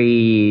 FriendFeed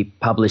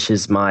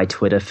republishes my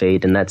Twitter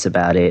feed, and that's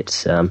about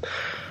it. I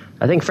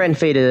think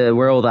FriendFeed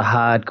where all the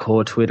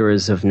hardcore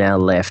Twitterers have now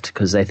left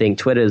because they think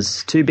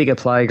Twitter's too big a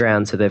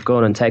playground, so they've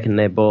gone and taken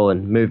their ball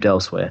and moved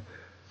elsewhere.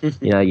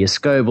 Your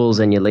Scobles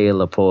and your Leah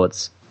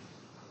Laportes.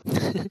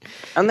 I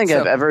don't think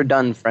I've ever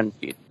done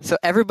FriendFeed. So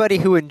everybody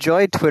who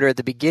enjoyed Twitter at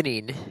the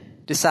beginning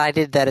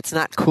decided that it's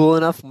not cool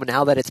enough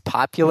now that it's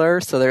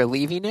popular, so they're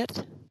leaving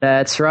it?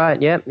 That's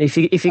right, yeah. If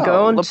you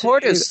go on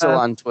Laporte is still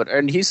on Twitter,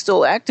 and he's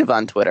still active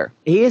on Twitter.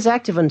 He is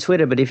active on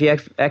Twitter, but if you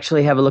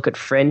actually have a look at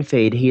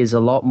FriendFeed, he is a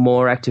lot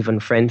more active on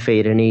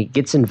FriendFeed, and he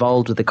gets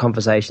involved with the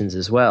conversations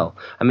as well.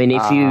 I mean,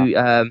 if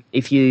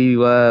you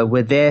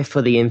were there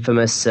for the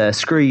infamous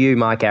 "Screw You,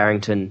 Mike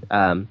Arrington"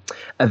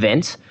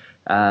 event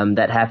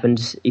that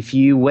happened, if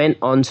you went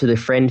onto the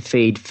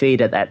FriendFeed feed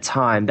at that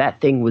time,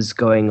 that thing was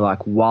going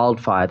like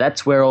wildfire.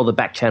 That's where all the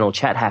back channel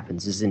chat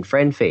happens, is in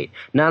FriendFeed.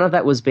 None of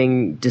that was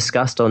being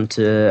discussed on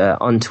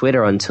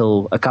Twitter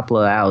until a couple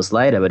of hours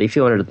later. But if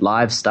you wanted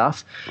live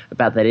stuff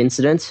about that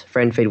incident,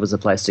 FriendFeed was the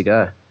place to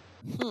go.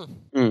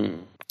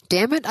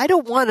 Damn it, I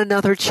don't want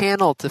another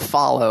channel to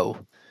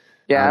follow.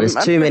 Yeah, there's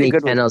too many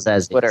channels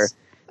as Twitter.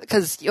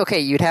 Because,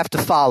 you'd have to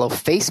follow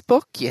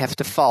Facebook, you have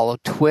to follow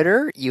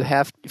Twitter, you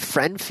have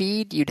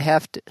FriendFeed, you'd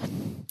have to...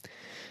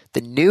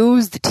 The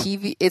news, the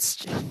TV,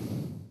 it's...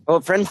 Well,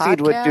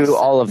 FriendFeed would do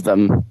all of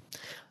them.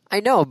 I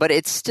know, but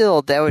it's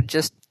still,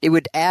 it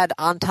would add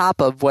on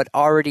top of what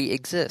already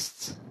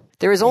exists.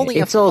 There is only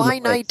a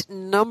finite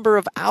number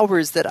of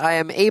hours that I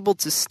am able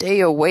to stay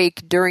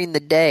awake during the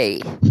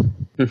day.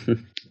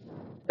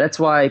 That's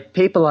why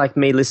people like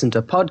me listen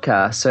to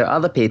podcasts, so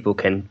other people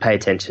can pay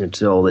attention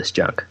to all this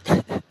junk.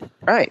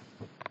 Right.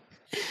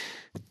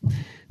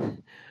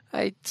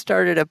 I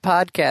started a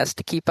podcast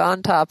to keep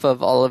on top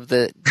of all of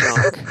the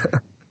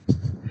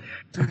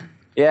junk.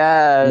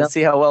 Yeah,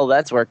 see how well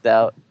that's worked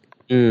out.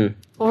 Well,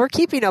 we're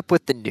keeping up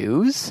with the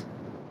news.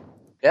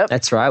 Yep.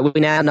 That's right.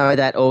 We now know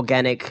that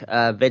organic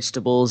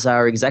vegetables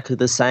are exactly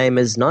the same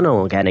as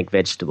non-organic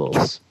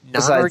vegetables.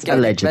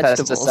 Non-organic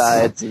vegetables.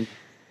 Pesticides and...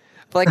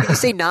 Like, when you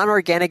say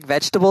non-organic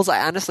vegetables,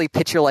 I honestly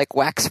picture, like,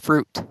 wax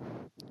fruit.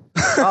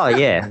 Oh,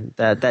 yeah.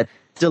 That's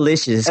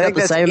delicious. It's got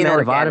the same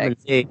amount of vitamin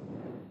C.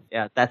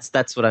 Yeah,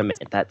 that's what I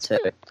meant, that too.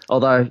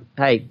 Although,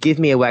 hey, give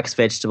me a wax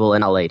vegetable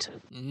and I'll eat.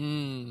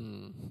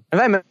 Have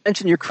I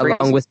mentioned you're crazy?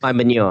 Along with my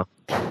manure.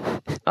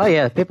 Oh,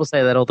 yeah, people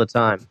say that all the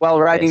time. While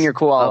riding Yes. your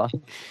koala.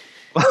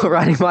 While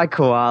riding my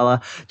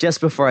koala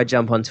just before I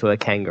jump onto a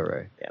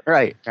kangaroo. Yeah.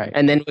 Right.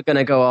 And then we're going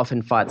to go off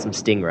and fight some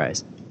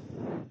stingrays.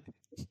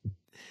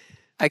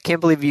 I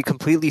can't believe you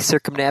completely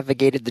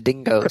circumnavigated the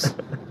dingoes.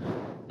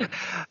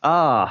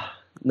 No.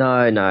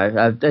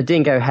 A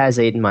dingo has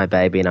eaten my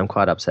baby, and I'm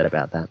quite upset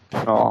about that.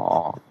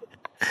 Aw.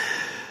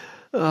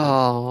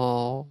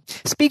 Oh.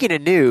 Speaking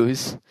of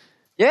news,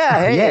 Yeah,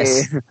 hey.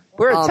 Yes.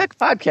 We're a tech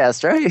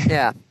podcast, right?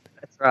 yeah,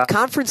 That's right.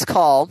 conference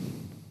call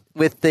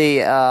with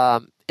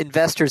the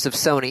investors of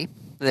Sony.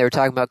 They were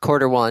talking about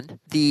quarter one.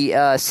 The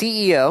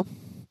CEO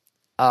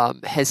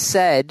has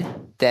said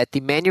that the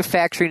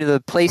manufacturing of the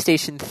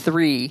PlayStation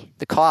 3,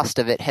 the cost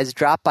of it, has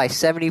dropped by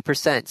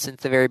 70%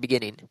 since the very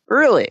beginning.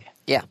 Really?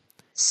 Yeah.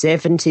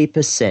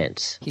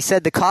 70%. He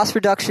said the cost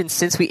reduction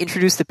since we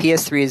introduced the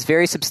PS3 is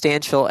very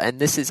substantial, and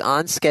this is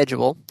on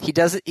schedule. He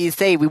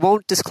say we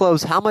won't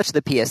disclose how much of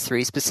the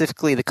PS3,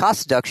 specifically the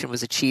cost reduction,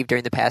 was achieved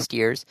during the past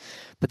years,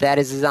 but that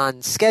is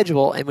on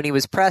schedule. And when he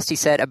was pressed, he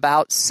said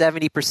about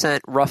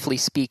 70%, roughly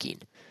speaking.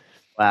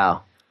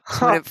 Wow.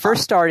 So when it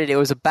first started, it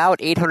was about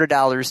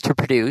 $800 to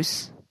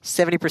produce.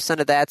 70%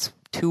 of that's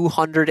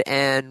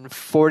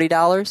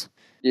 $240.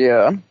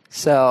 Yeah.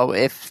 So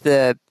if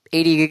the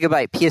 80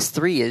 gigabyte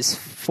PS3 is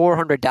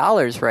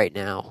 $400 right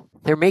now,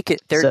 they're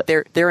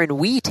in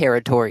Wii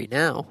territory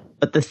now.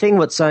 But the thing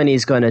what Sony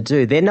is going to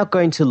do, they're not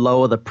going to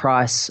lower the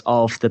price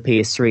of the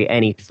PS3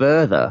 any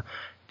further.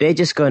 They're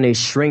just going to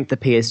shrink the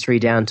PS3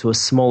 down to a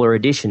smaller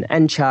edition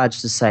and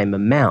charge the same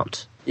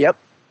amount. Yep.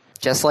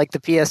 Just like the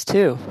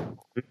PS2.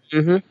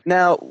 Mm-hmm.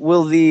 Now,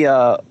 will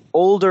the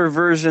older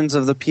versions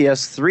of the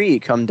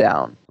PS3 come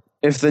down?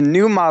 If the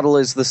new model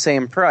is the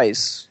same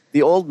price,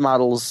 the old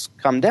models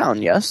come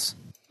down, yes?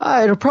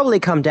 It'll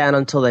probably come down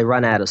until they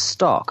run out of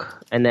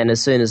stock. And then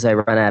as soon as they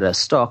run out of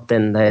stock,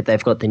 then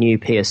they've got the new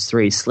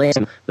PS3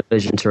 Slim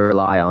version to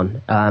rely on.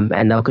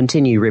 And they'll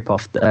continue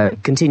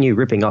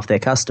ripping off their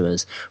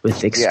customers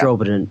with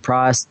exorbitant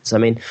prices. I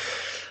mean,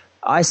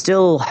 I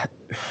still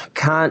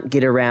can't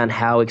get around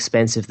how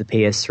expensive the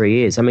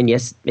PS3 is. I mean,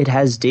 yes, it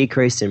has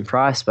decreased in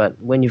price,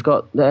 but when you've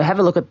got... have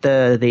a look at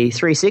the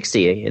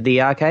 360,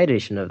 the arcade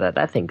edition of that.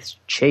 That thing's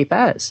cheap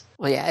as.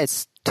 Well, yeah,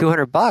 it's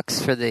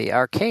 $200 for the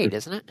arcade,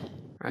 isn't it?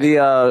 Right.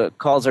 The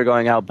calls are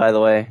going out, by the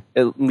way.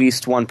 At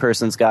least one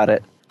person's got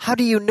it. How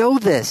do you know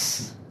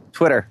this?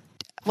 Twitter.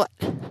 What?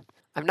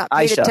 I'm not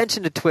paying Aisha.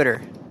 attention to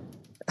Twitter.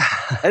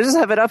 I just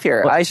have it up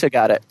here. Aisha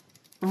got it.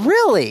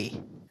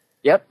 Really?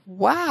 Yep.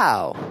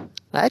 Wow.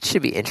 That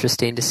should be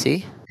interesting to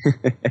see.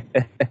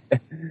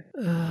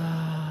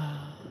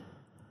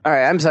 All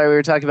right, I'm sorry, we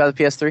were talking about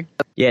the PS3?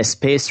 Yes,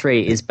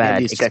 PS3 is bad,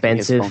 Andy's checking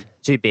his expensive, phone.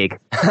 too big.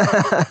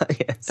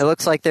 Yes. It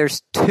looks like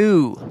there's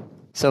 2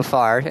 so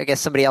far. I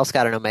guess somebody else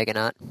got an Omega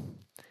Knot.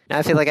 Now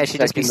I feel like I should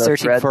just be Checking the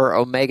searching thread. for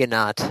Omega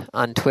Knot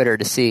on Twitter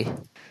to see.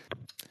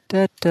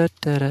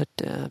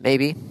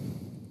 Maybe.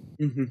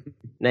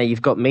 Now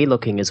you've got me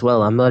looking as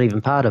well. I'm not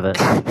even part of it.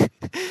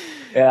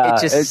 Yeah,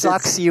 It just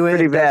sucks you in,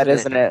 pretty bad,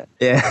 doesn't isn't it?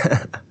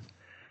 Yeah.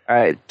 All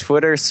right,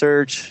 Twitter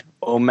search,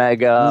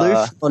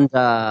 Omega.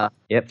 Lufthansa.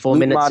 Yep, 4 Luke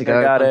minutes Modner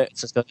ago. got it.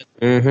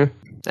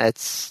 Mm-hmm.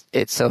 That's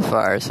it so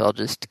far, so I'll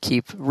just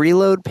keep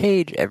reload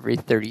page every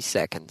 30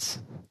 seconds.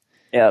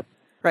 Yep.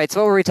 Right,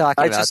 so what were we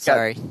talking I about? just got-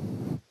 Sorry.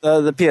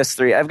 The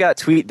PS3. I've got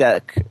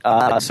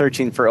TweetDeck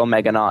searching for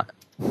Omega Knot.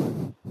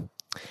 You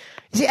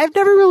see, I've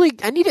never really...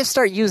 I need to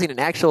start using an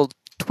actual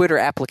Twitter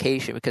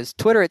application because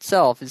Twitter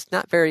itself is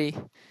not very...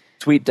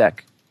 TweetDeck.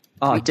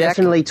 Oh, TweetDeck?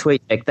 definitely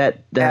TweetDeck.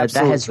 That has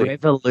Absolutely.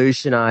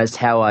 revolutionized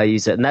how I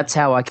use it. And that's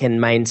how I can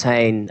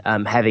maintain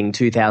having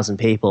 2,000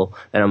 people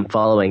that I'm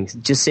following,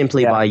 just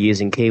simply by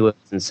using keywords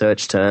and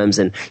search terms.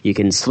 And you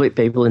can split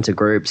people into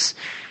groups.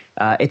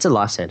 It's a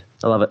lifesaver.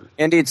 I love it.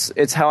 And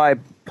it's how I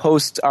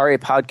post RA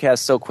podcasts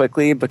so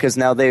quickly because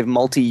now they have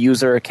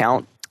multi-user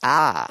account.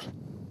 I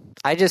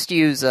just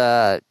use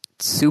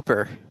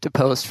Super to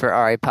post for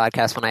RA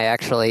Podcast when I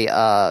actually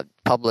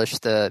publish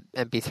the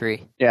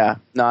MP3. Yeah.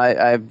 No,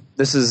 I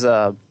this is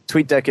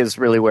TweetDeck is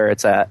really where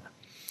it's at.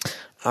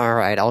 All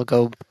right, I'll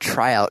go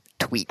try out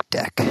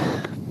TweetDeck.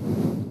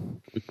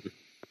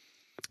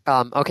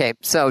 Okay,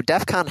 so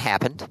DEF CON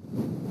happened.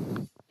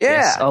 Yeah.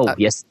 Yes. Oh,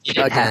 yes. It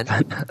again.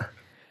 happened.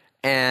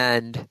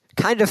 And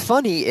kind of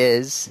funny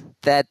is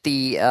that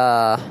the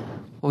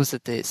what was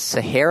it, the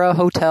Sahara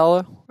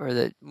Hotel or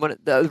the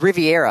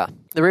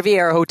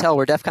Riviera Hotel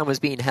where DEF CON was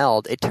being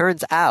held, it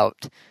turns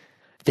out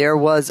there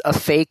was a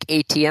fake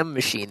ATM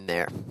machine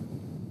there.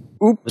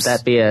 Oops. Would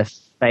that be a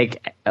fake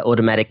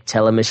automatic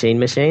teller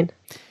machine? Yes,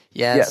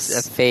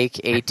 Yes. a fake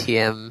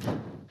ATM.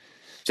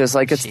 Just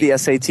like it's the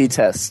SAT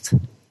test.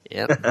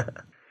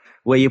 Yep.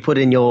 Where you put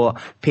in your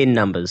PIN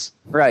numbers.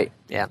 Right.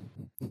 Yeah.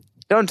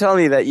 Don't tell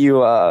me that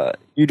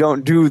you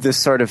don't do this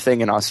sort of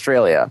thing in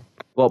Australia.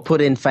 Well,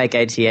 put in fake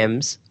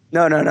ATMs.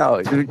 No.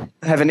 You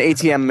have an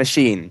ATM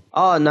machine.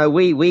 Oh, no,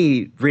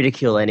 we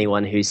ridicule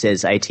anyone who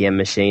says ATM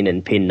machine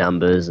and PIN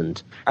numbers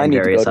and I need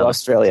to various go to other...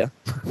 Australia.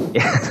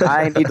 Yeah.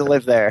 I need to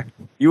live there.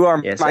 You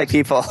are Yes, my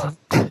actually- people.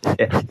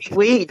 Yeah.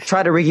 We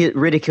try to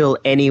ridicule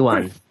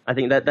anyone. I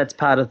think that's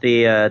part of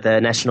the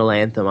national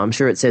anthem. I'm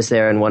sure it says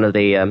there in one of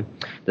the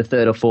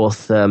third or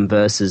fourth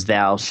verses,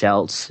 "Thou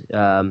shalt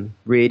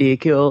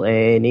ridicule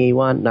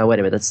anyone." No, wait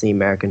a minute, that's the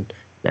American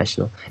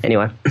national.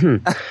 Anyway,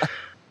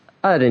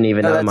 I didn't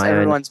even know my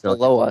everyone's own.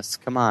 below us.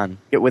 Come on,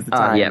 get with the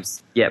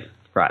times. Yep,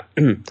 right.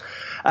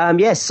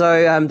 Yes,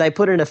 so they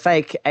put in a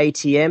fake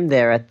ATM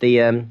there at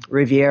the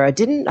Riviera.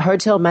 Didn't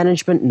hotel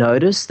management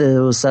notice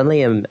there was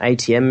suddenly an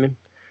ATM?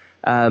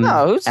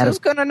 No, who's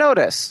going to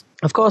notice?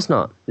 Of course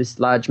not. This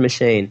large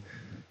machine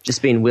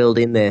just being wheeled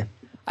in there.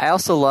 I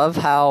also love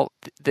how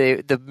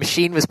the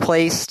machine was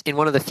placed in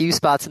one of the few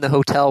spots in the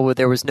hotel where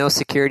there was no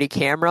security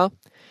camera,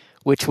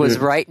 which was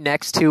right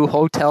next to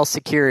hotel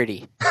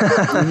security.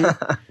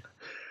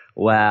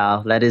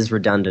 Wow, that is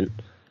redundant.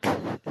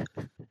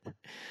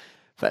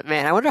 But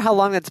man, I wonder how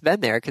long that's been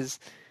there, because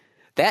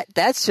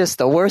that's just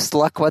the worst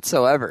luck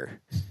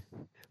whatsoever.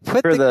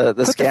 For the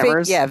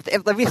scammers?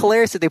 It'd be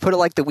hilarious if they put it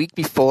like the week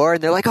before,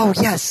 and they're like, "Oh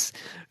yes,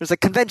 there's a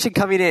convention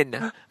coming in.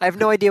 I have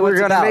no idea what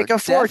it's about. We're going to make a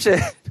fortune."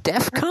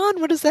 DEF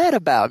CON? What is that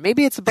about?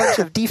 Maybe it's a bunch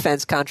of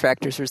defense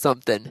contractors or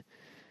something.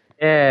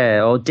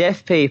 Yeah, or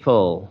deaf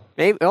people.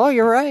 Maybe. Oh,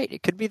 you're right.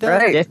 It could be that.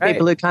 Right. Deaf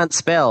people who can't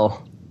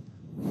spell.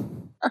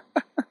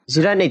 'Cause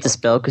you don't need to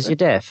spell because you're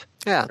deaf.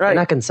 Yeah. Right. And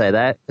I can say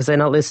that because they're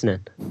not listening.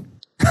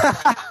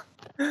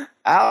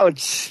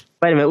 Ouch.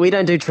 Wait a minute, we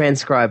don't do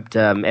transcribed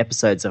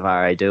episodes of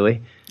RA, do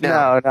we?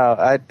 No.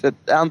 I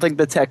don't think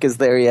the tech is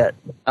there yet.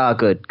 Oh,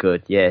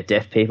 good. Yeah,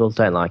 deaf people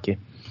don't like you.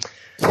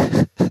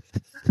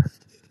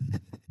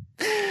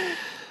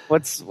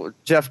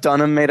 Jeff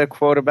Dunham made a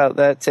quote about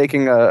that?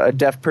 Taking a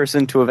deaf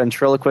person to a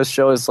ventriloquist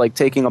show is like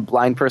taking a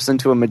blind person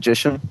to a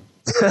magician.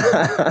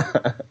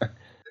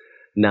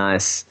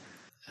 Nice.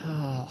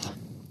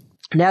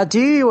 Now, do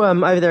you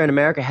over there in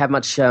America have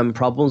much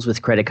problems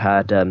with credit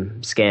card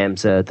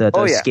scams?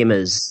 Those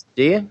skimmers,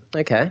 do you?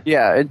 Okay.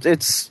 Yeah,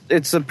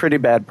 it's a pretty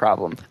bad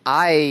problem.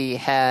 Andy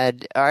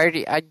had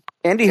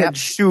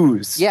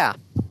shoes. Yeah.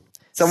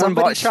 Somebody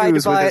bought tried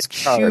shoes to buy with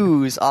his card.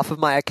 shoes off of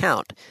my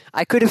account.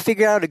 I couldn't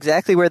figure out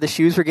exactly where the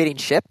shoes were getting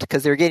shipped,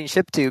 because they were getting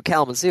shipped to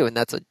Kalamazoo, and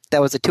that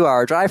was a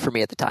 2-hour drive for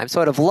me at the time. So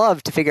I'd have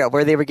loved to figure out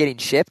where they were getting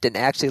shipped and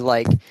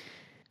actually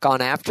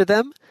gone after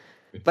them.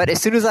 But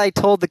as soon as I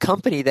told the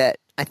company that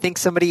I think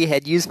somebody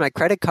had used my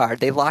credit card,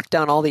 they locked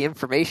down all the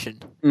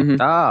information.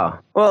 Mm-hmm. Oh.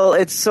 Well,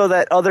 it's so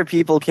that other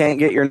people can't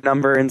get your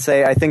number and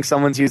say, "I think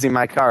someone's using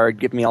my card.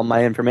 Give me all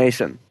my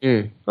information."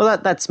 Well,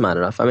 that's smart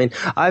enough. I mean,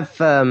 I've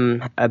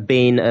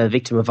been a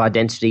victim of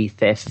identity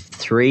theft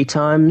 3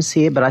 times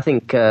here, but I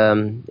think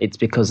it's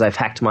because they've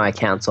hacked my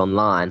accounts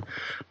online.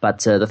 But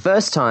the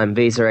first time,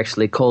 Visa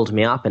actually called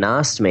me up and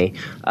asked me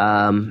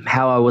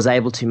how I was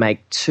able to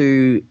make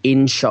 2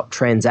 in-shop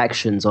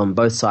transactions on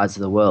both sides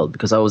of the world,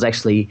 because I was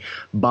actually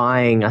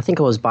buying a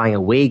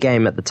Wii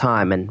game at the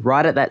time, and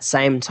right at that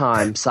same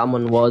time,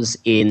 someone was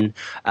in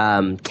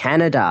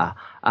Canada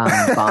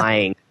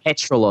buying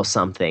petrol or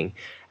something.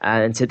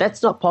 And said,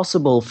 "That's not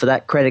possible for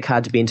that credit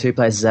card to be in 2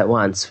 places at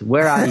once.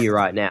 Where are you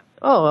right now?"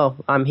 "Oh, well,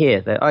 I'm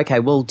here." "Okay,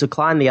 we'll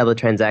decline the other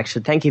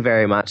transaction. Thank you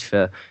very much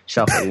for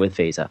shopping with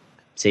Visa.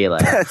 See you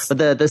later."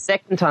 But the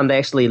second time, they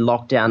actually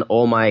locked down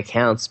all my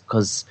accounts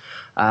because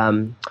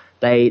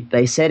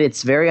they said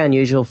it's very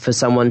unusual for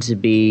someone to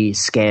be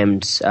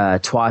scammed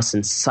twice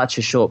in such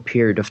a short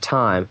period of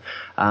time.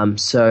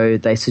 So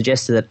they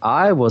suggested that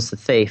I was the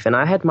thief, and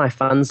I had my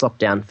funds locked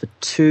down for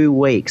 2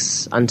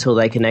 weeks until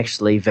they can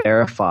actually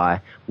verify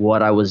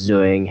what I was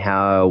doing,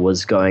 how I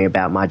was going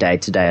about my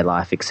day-to-day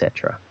life,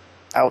 etc.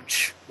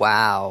 Ouch.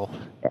 Wow.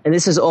 And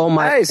this is all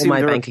my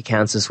bank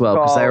accounts as well,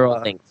 because they were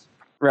all linked.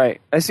 Right.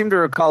 I seem to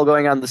recall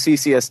going on the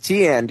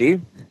CCST, Andy,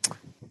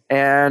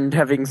 and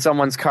having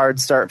someone's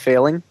card start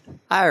failing.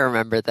 I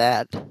remember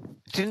that.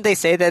 Didn't they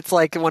say that's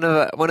like one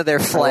of their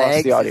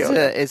flags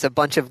is a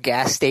bunch of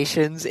gas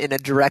stations in a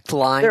direct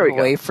line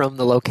away from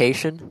the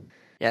location?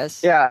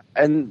 Yes. Yeah,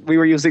 and we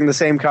were using the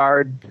same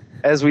card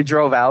as we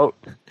drove out.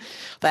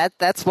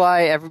 That's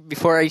why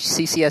before I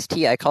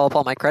CCST, I call up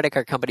all my credit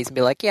card companies and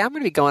be like, "Yeah, I'm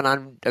going to be going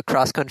on a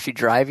cross-country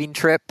driving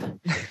trip.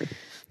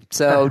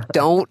 So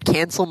don't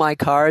cancel my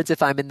cards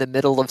if I'm in the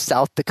middle of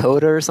South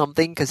Dakota or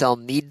something, because I'll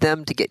need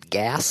them to get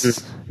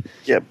gas."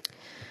 Yep.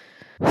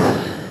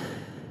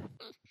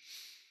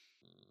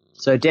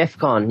 So DEF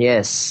CON,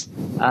 yes.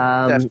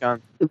 DEF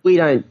CON. We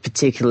don't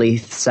particularly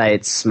say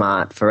it's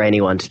smart for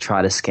anyone to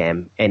try to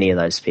scam any of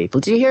those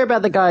people. Did you hear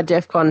about the guy at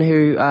DEF CON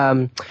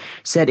who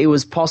said it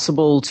was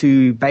possible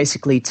to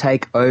basically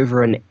take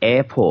over an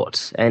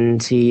airport,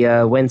 and he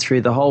went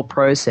through the whole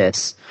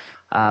process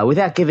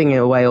without giving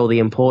away all the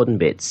important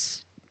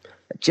bits?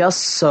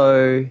 Just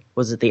so,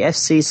 was it the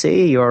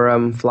FCC,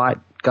 your flight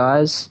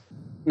guys?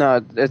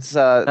 No, it's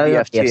the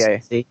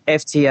FTA.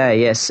 FTA,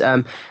 yes.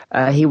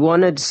 He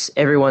wanted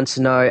everyone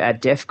to know at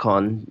DEF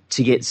CON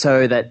to get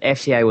so that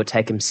FTA would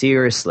take him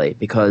seriously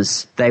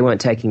because they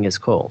weren't taking his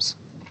calls.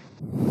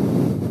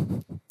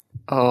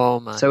 Oh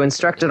my! So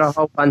instructed a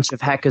whole bunch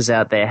of hackers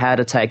out there how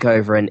to take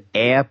over an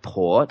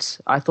airport.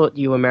 I thought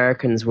you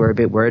Americans were a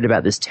bit worried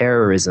about this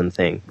terrorism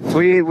thing.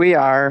 We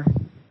are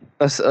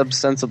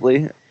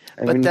ostensibly.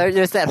 But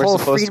there's that whole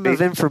freedom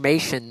of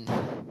information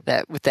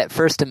that with that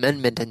First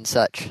Amendment and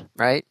such,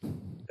 right?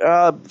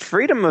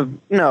 First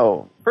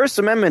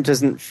Amendment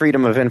isn't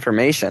freedom of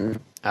information.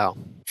 Oh.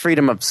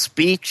 Freedom of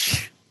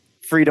speech,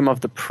 freedom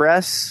of the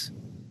press,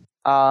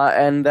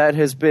 and that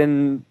has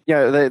been,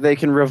 they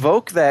can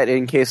revoke that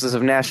in cases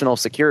of national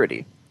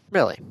security.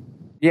 Really?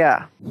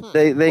 Yeah.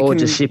 They or can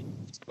just ship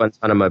to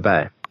Guantanamo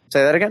Bay.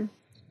 Say that again?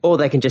 Or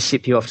they can just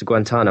ship you off to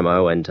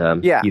Guantanamo and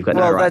you've got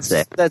no rights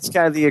there. That's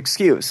kind of the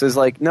excuse, is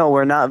like, no,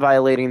 we're not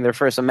violating their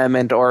First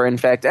Amendment or, in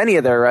fact, any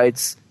of their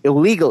rights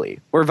illegally.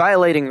 We're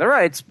violating the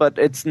rights, but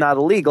it's not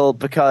illegal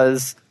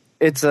because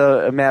it's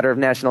a matter of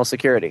national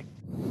security.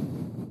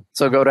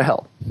 So go to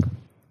hell.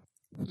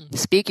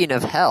 Speaking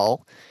of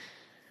hell,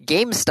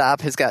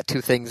 GameStop has got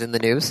two things in the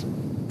news.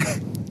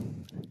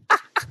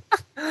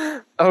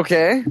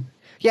 Okay.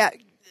 Yeah.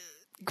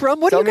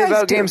 Grum, what Tell do you me guys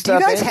about do? GameStop, Do you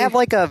guys Andy? have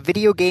like a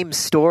video game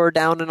store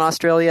down in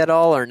Australia at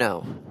all, or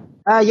no?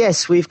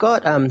 Yes, we've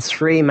got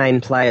three main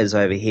players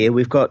over here.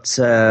 We've got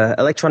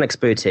Electronics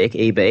Boutique,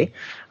 EB,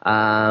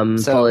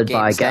 followed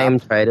by GameStop. Game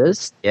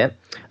Traders. Yep.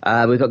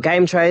 We've got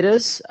Game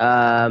Traders,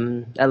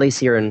 at least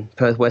here in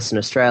Perth, Western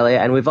Australia,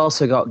 and we've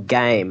also got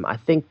Game. I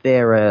think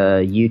they're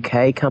a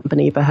UK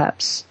company,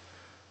 perhaps.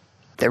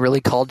 They're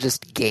really called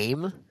just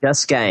Game?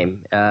 Just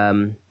Game.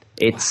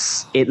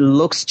 It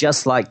looks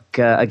just like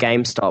a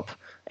GameStop,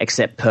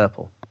 except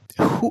purple.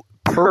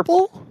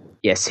 Purple?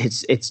 Yes,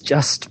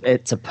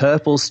 it's a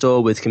purple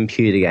store with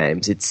computer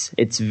games.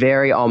 It's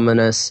very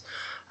ominous.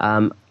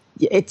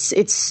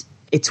 It's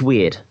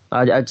weird.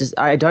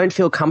 I don't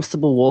feel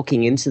comfortable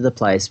walking into the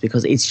place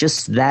because it's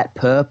just that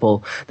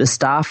purple. The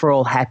staff are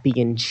all happy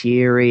and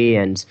cheery,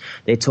 and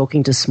they're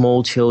talking to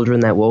small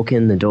children that walk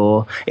in the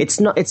door. It's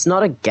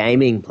not a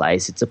gaming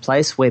place. It's a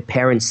place where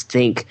parents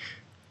think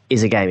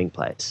is a gaming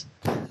place.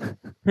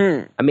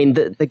 I mean,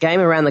 the game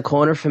around the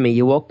corner from me,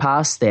 you walk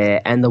past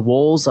there and the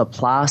walls are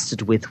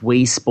plastered with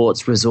Wii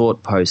Sports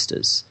Resort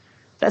posters.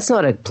 That's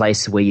not a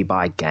place where you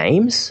buy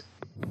games.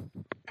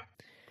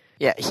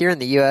 Yeah, here in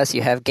the U.S.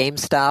 you have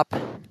GameStop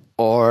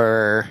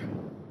or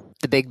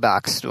the big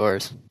box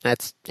stores.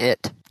 That's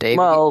it. Dave,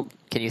 Well,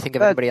 can you think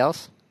of anybody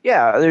else?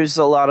 Yeah, there's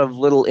a lot of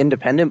little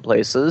independent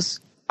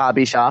places,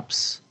 hobby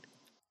shops.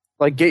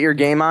 Like Get Your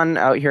Game On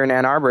out here in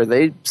Ann Arbor,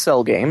 they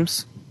sell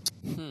games.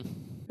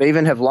 They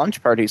even have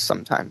launch parties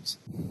sometimes.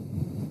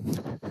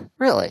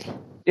 Really?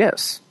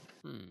 Yes.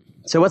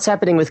 So what's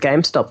happening with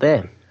GameStop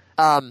there?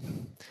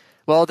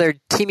 Well, they're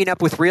teaming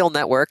up with Real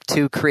Network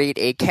to create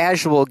a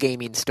casual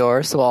gaming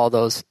store, so all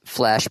those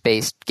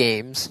Flash-based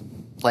games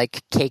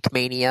like Cake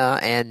Mania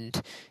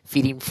and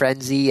Feeding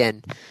Frenzy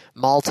and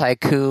Mall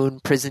Tycoon,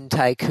 Prison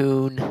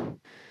Tycoon,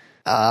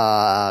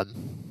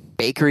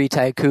 Bakery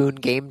Tycoon,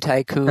 Game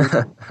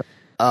Tycoon,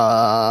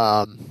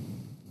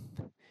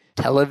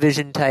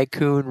 Television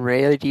Tycoon,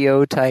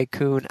 Radio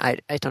Tycoon. I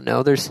don't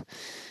know. There's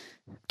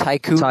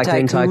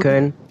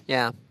Tycoon.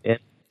 Yeah.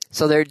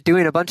 So they're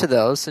doing a bunch of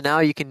those. So now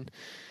you can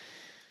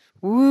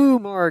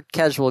more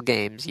casual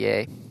games.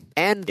 Yay!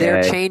 And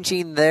they're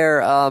changing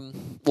their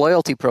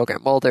loyalty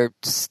program. Well, they're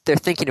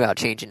thinking about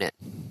changing it.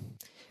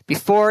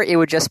 Before it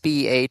would just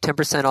be a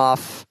 10%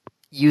 off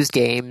used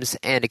games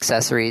and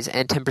accessories,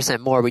 and 10%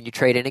 more when you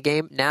trade in a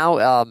game.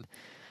 Now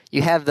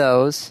you have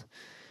those.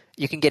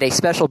 You can get a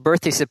special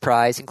birthday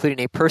surprise,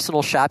 including a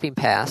personal shopping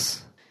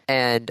pass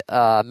and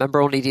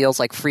member-only deals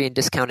like free and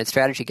discounted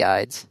strategy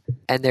guides.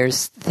 And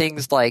there's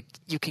things like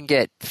you can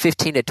get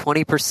 15 to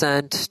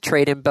 20%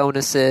 trade-in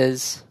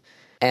bonuses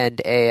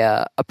and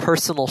a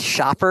personal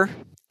shopper,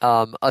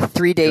 a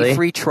 3-day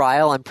free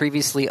trial on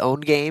previously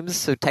owned games.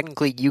 So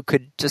technically you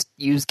could just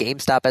use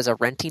GameStop as a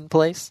renting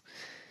place.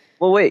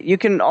 Well, wait, you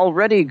can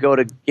already go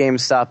to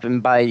GameStop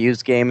and buy a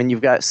used game, and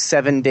you've got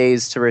 7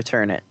 days to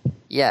return it.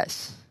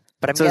 Yes.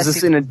 But I'm So guessing, is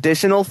this an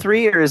additional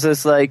 3, or is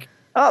this like,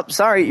 oh,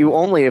 sorry, you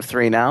only have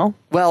 3 now?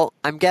 well,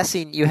 I'm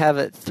guessing you have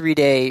a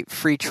 3-day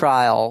free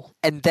trial,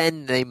 and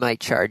then they might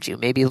charge you.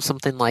 Maybe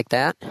something like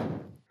that.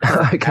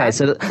 Okay,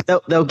 so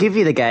they'll give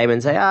you the game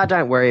and say,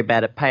 don't worry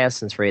about it. Pay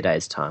us in 3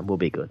 days' time. We'll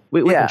be good.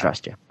 We can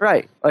trust you.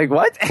 Right. Like,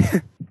 what?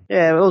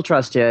 Yeah, we'll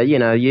trust you. You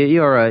know,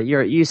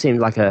 you seem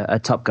like a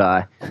top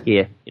guy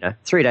here.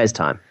 3 days'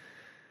 time.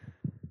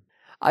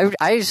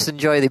 I just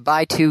enjoy the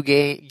buy 2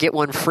 get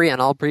 1 free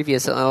on all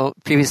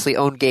previously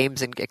owned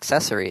games and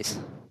accessories.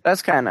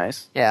 That's kind of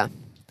nice. Yeah,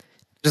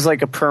 Just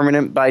like a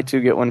permanent buy 2,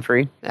 get 1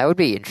 free. that would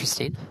be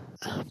interesting.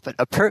 But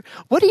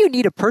what do you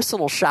need a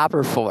personal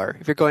shopper for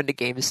if you're going to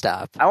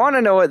GameStop? I want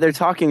to know what they're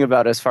talking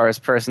about as far as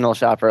personal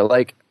shopper.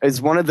 Like,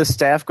 is one of the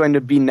staff going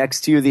to be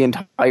next to you the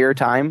entire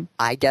time?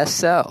 I guess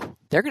so.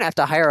 They're going to have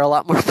to hire a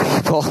lot more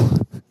people.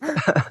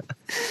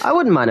 I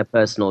wouldn't mind a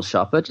personal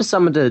shopper, just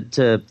someone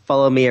to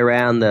follow me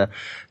around the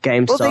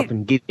GameStop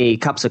and give me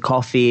cups of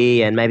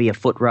coffee and maybe a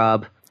foot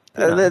rub.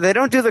 They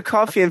don't do the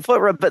coffee and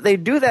foot rub, but they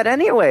do that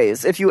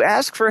anyways. If you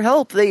ask for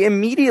help, they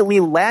immediately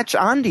latch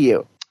onto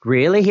you.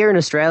 Really? Here in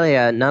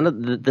Australia, none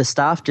of the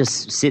staff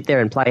just sit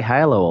there and play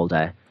Halo all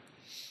day.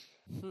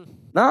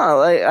 No,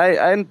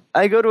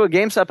 I go to a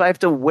GameStop, I have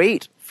to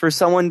wait for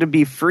someone to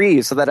be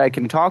free so that I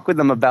can talk with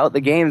them about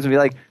the games and be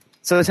like,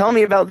 so tell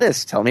me about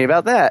this, tell me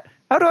about that.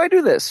 How do I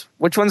do this?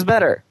 Which one's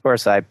better? Of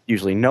course, I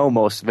usually know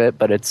most of it,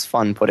 but it's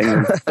fun putting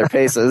them in their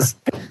faces.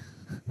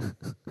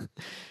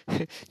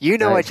 You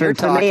know what you're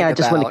talking about. For me, I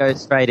just want to go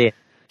straight in.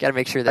 Got to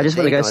make sure that I just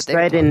want to go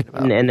straight in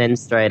about. and then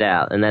straight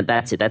out, and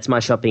that's it. That's my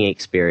shopping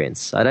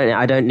experience.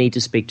 I don't need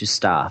to speak to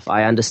staff.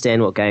 I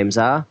understand what games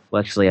are. Well,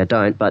 actually, I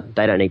don't, but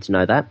they don't need to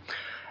know that.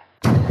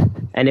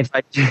 And if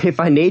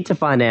I need to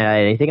find out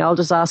anything, I'll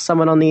just ask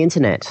someone on the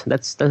internet.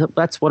 That's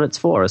what it's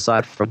for,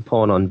 aside from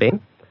porn on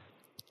Bing.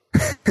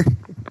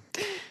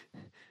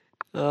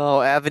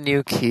 Oh,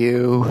 Avenue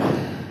Q.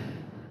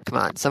 Come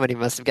on, somebody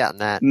must have gotten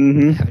that.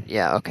 Mm-hmm.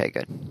 Yeah, okay,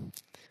 good.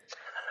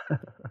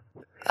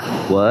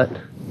 What?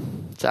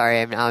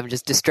 Sorry, I'm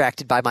just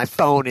distracted by my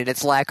phone and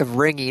its lack of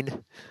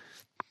ringing.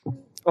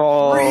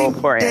 Oh, Ring,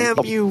 poor damn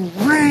Andy. you,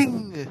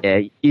 ring!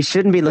 Yeah, you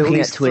shouldn't be looking at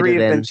least Twitter 3 have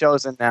then. been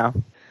chosen now.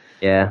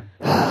 Yeah.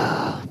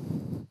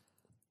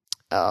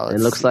 Oh, It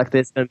looks like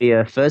there's going to be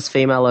a first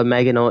female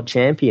Omega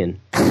champion.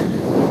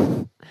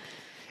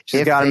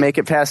 She's got to make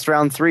it past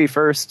round 3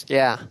 first.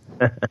 Yeah.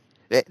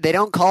 They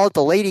don't call it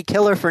the Lady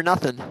Killer for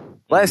nothing.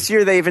 Last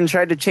year, they even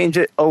tried to change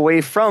it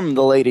away from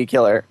the Lady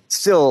Killer.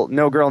 Still,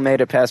 no girl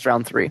made it past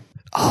round 3.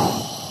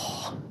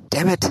 Oh,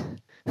 damn it.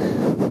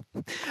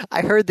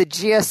 I heard the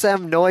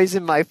GSM noise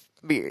in my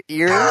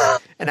ears,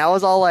 and I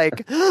was all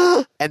like,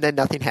 and then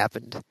nothing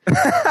happened.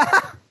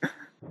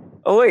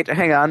 Oh, wait,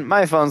 hang on.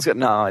 My phone's got...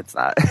 No, it's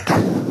not.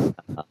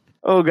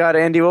 Oh, God,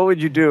 Andy, what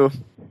would you do?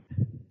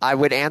 I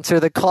would answer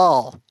the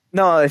call.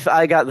 No, if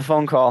I got the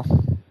phone call.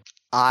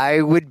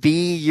 I would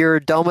be your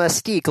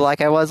domestique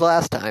like I was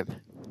last time.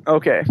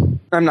 Okay.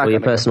 I'm not Or your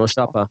going to personal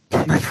shopper.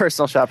 my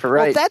personal shopper,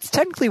 right? Well, that's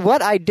technically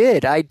what I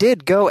did. I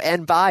did go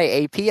and buy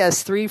a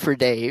PS3 for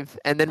Dave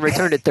and then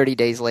returned it 30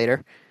 days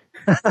later.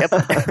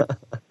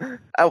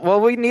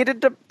 Well, we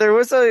needed to... There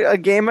was a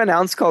game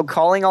announced called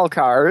Calling All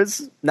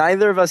Cars.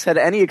 Neither of us had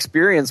any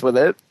experience with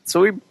it,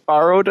 so we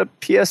borrowed a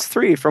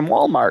PS3 from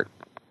Walmart.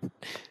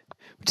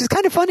 Which is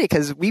kind of funny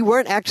because we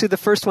weren't actually the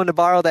first one to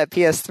borrow that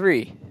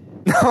PS3.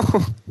 No.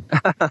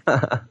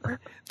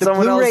 The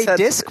Someone Blu-ray else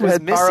disc was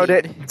had borrowed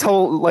missing. it,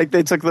 like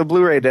they took the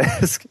Blu-ray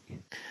disc.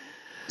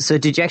 So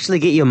did you actually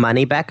get your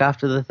money back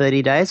after the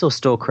 30 days or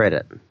store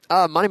credit?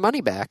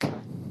 Money back.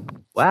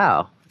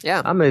 Wow.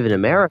 Yeah. I'm moving to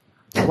America.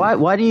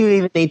 Why do you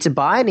even need to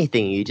buy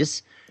anything? You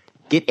just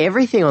get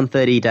everything on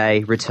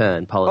 30-day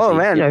return policy. Oh,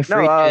 man. You know, No,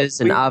 fridges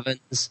and we-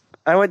 ovens.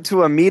 I went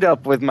to a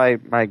meetup with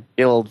my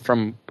guild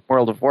from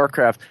World of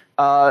Warcraft,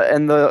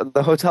 and the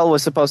hotel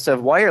was supposed to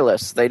have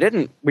wireless. They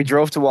didn't. We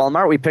drove to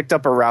Walmart. We picked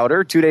up a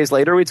router. 2 days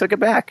later, we took it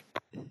back.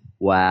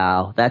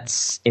 Wow,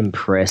 that's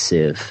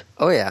impressive.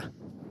 Oh, yeah.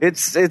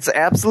 It's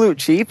absolute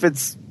cheap.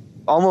 It's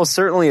almost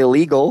certainly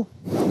illegal.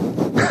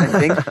 I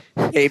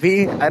think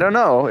maybe I don't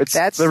know.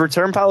 The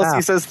return policy Wow.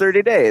 says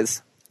 30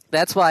 days.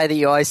 That's why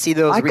you always see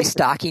those I could-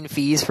 restocking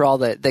fees for all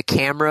the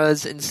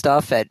cameras and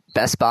stuff at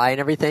Best Buy and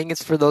everything.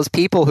 It's for those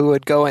people who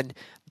would go and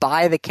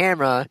buy the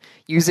camera,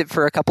 use it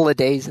for a couple of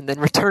days, and then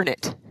return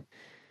it.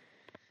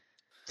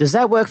 Does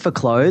that work for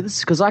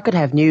clothes? Because I could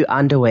have new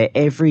underwear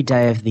every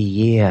day of the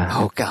year.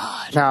 Oh,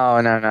 God.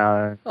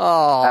 No.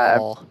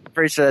 Oh. I'm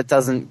pretty sure it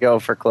doesn't go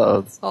for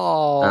clothes.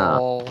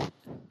 Oh.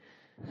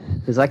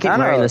 Because I keep I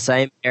don't wearing know. the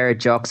same pair of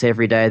jocks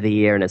every day of the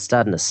year and it's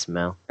starting to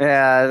smell.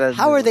 Yeah.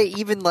 How are they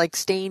even, like,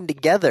 staying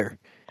together?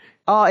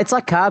 Oh, it's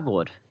like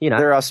cardboard. You know,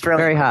 They're Australian.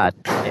 Very hard.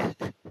 Yeah.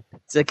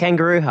 It's a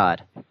kangaroo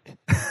hard.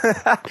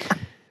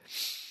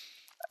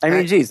 I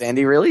mean, geez,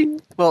 Andy, really?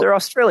 Well- They're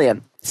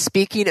Australian.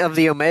 Speaking of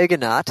the Omega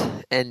Knot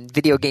and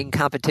video game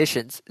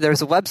competitions,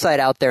 there's a website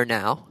out there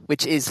now,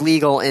 which is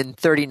legal in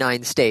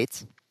 39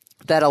 states,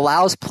 that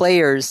allows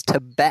players to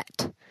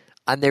bet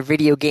on their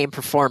video game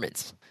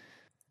performance.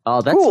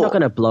 Oh, that's Cool. not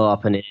going to blow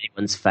up in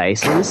anyone's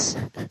faces.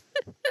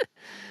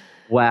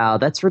 Wow,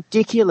 that's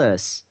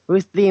ridiculous.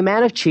 With the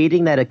amount of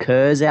cheating that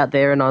occurs out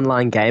there in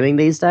online gaming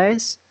these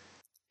days.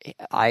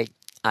 I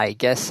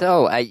guess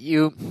so.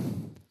 You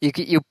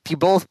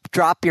both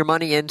drop your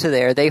money into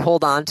there. They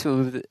hold on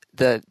to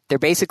they're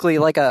basically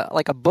like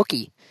a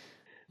bookie.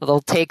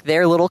 They'll take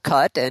their little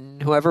cut,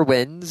 and whoever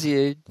wins,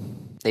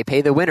 they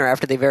pay the winner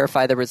after they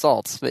verify the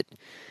results. But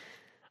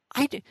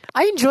I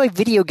enjoy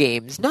video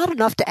games, not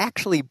enough to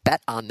actually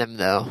bet on them,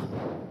 though.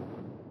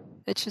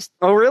 It's just,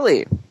 Oh,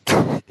 really?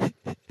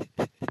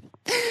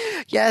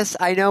 yes,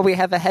 I know we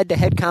have a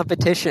head-to-head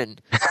competition.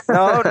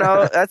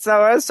 No, that's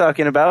not what I was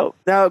talking about.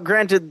 Now,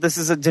 granted, this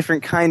is a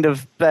different kind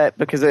of bet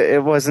because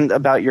it wasn't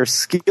about your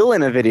skill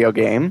in a video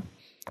game.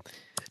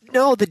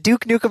 No, the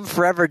Duke Nukem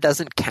Forever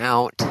doesn't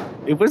count.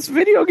 It was a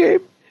video game.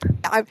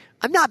 I'm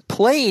not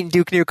playing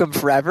Duke Nukem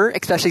Forever,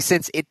 especially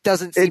since it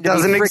doesn't seem It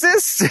doesn't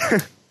exist.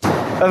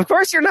 Of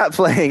course you're not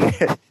playing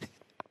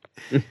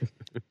it.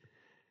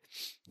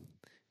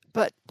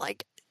 But,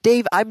 like,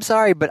 Dave, I'm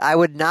sorry, but I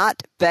would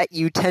not bet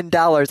you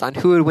 $10 on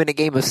who would win a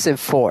game of Civ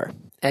 4.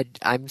 And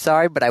I'm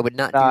sorry, but I would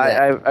not do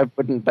that. I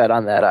wouldn't bet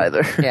on that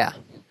either. Yeah.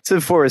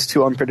 Civ 4 is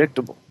too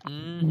unpredictable.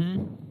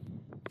 Mm-hmm.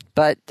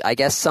 But I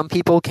guess some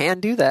people can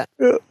do that.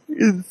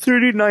 In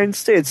 39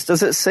 states.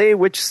 Does it say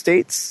which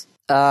states?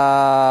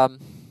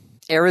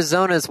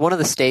 Arizona is one of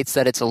the states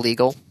that it's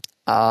illegal.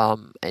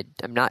 I'm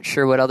not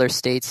sure what other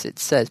states it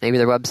says. Maybe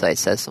their website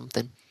says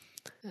something.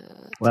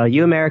 Well,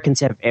 you Americans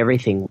have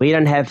everything. We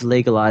don't have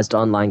legalized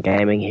online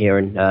gaming here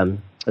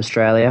in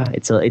Australia.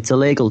 It's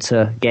illegal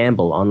to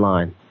gamble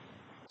online.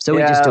 So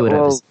we just do it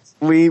overseas.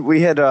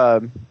 We had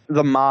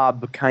the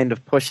mob kind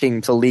of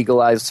pushing to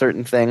legalize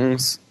certain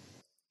things.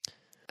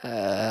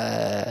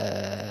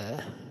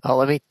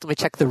 Let me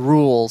check the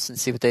rules and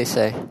see what they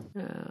say.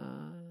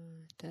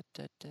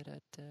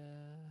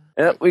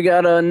 Yep, we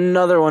got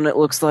another one, it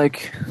looks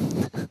like.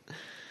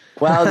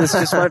 Wow, this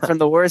just went from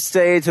the worst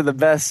day to the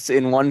best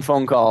in one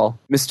phone call.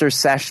 Mr.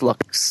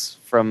 Sashlooks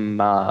from,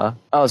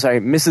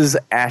 Mrs.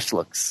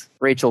 Ashlooks,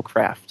 Rachel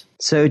Kraft.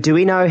 So do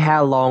we know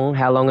how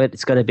long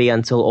it's going to be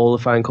until all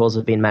the phone calls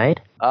have been made?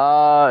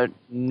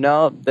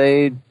 No,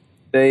 they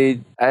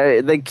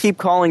keep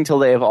calling till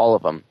they have all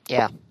of them.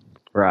 Yeah.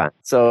 Right.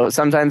 So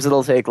sometimes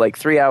it'll take like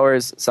 3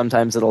 hours,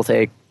 sometimes it'll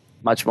take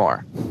much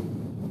more.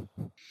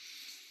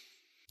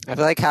 I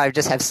feel like how I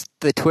just have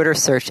the Twitter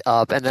search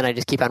up, and then I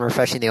just keep on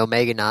refreshing the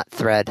Omega Knot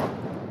thread.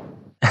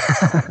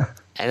 And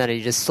then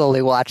you just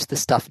slowly watch the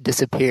stuff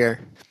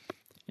disappear.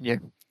 And you're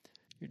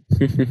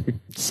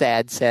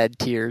sad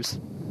tears.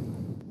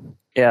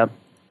 Yeah.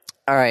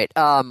 All right.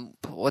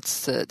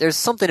 There's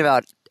something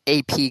about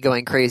AP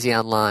going crazy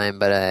online,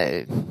 but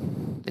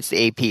it's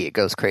the AP. It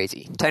goes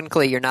crazy.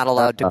 Technically, you're not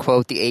allowed to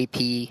quote the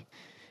AP,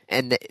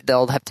 and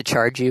they'll have to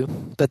charge you.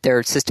 But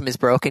their system is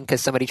broken because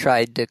somebody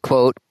tried to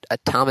quote a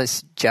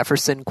Thomas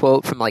Jefferson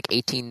quote from like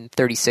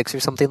 1836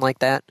 or something like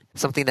that.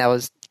 Something that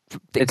was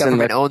the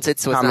government owns it,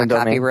 so it's not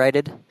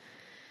copyrighted.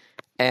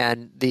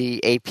 And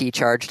the AP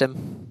charged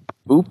him.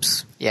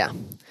 Oops. Yeah.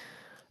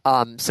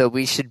 So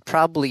we should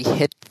probably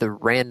hit the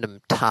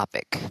random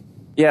topic.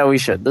 Yeah, we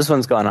should. This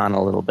one's gone on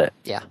a little bit.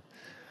 Yeah.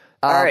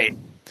 All right.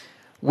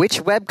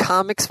 Which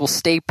webcomics will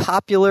stay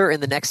popular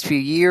in the next few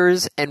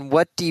years, and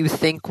what do you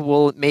think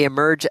may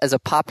emerge as a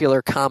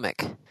popular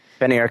comic?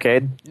 Penny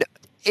Arcade? No,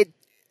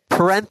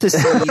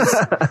 parentheses,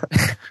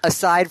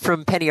 aside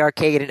from Penny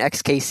Arcade and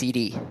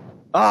XKCD.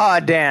 Oh,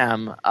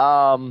 damn.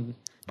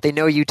 They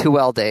know you too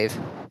well, Dave.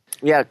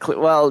 Yeah,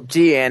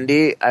 gee,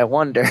 Andy, I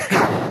wonder.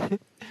 I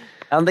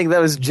don't think that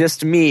was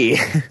just me.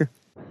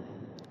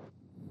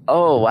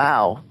 Oh,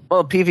 wow.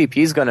 Well,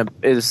 PvP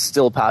is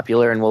still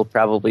popular and will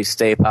probably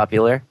stay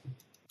popular.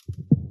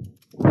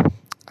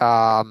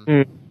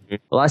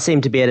 Well, I seem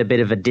to be at a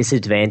bit of a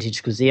disadvantage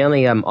because the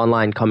only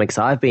online comics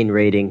I've been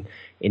reading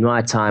in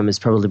my time has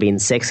probably been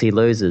Sexy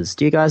Losers.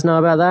 Do you guys know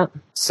about that?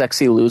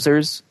 Sexy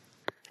Losers?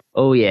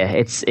 Oh, yeah.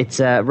 It's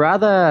a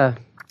rather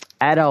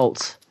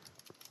adult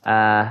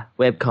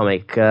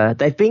webcomic.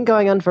 They've been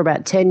going on for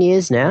about 10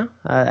 years now.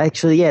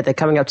 Actually, yeah, they're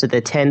coming up to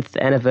their 10th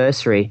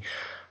anniversary.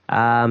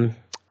 For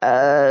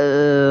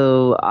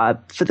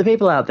the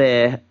people out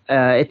there,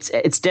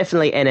 it's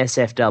definitely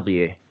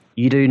NSFW.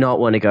 You do not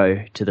want to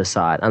go to the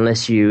site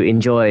unless you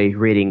enjoy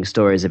reading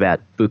stories about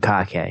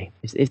Bukake,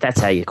 if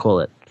that's how you call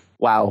it.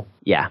 Wow.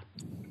 Yeah.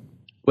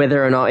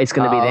 Whether or not it's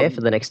going to be there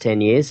for the next 10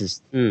 years is...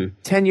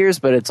 10 years,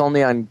 but it's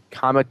only on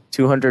Comic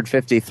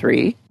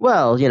 253?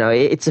 Well,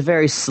 it's a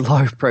very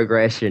slow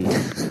progression.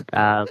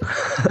 They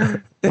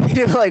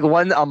do like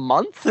one a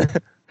month?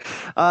 Even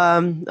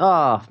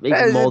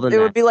more than that. It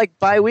would be like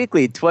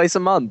bi-weekly, twice a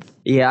month.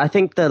 Yeah, I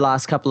think the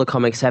last couple of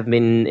comics have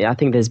been... I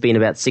think there's been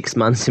about 6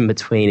 months in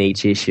between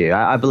each issue.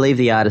 I believe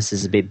the artist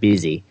is a bit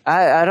busy.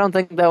 I don't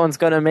think that one's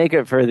going to make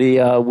it for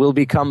the will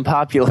become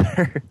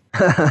popular.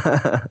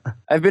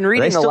 I've been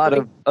reading a lot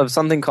of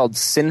something called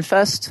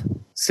Sinfest,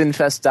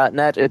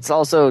 sinfest.net. It's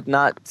also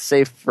not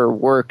safe for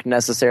work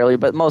necessarily,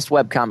 but most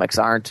webcomics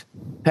aren't.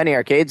 Penny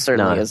Arcade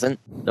certainly isn't.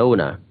 Oh,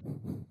 no.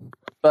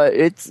 But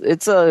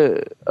it's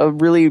a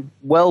really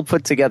well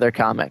put together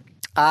comic.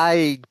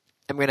 I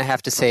am going to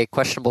have to say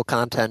questionable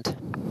content.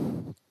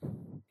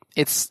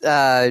 It's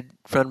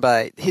run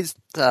by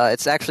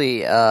it's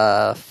actually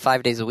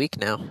 5 days a week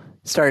now.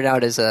 Started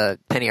out as a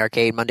Penny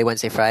Arcade Monday,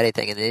 Wednesday, Friday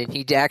thing, and then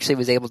he actually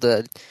was able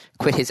to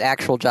quit his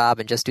actual job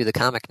and just do the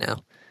comic now.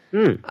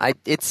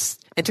 It's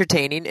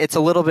entertaining. It's a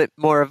little bit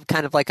more of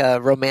kind of like a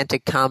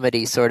romantic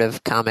comedy sort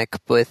of comic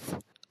with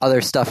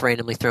other stuff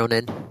randomly thrown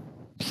in.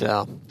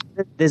 So.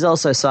 There's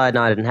also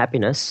Cyanide and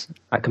Happiness.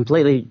 I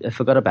completely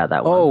forgot about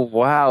that one. Oh,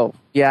 wow.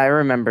 Yeah, I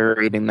remember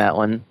reading that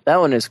one. That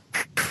one is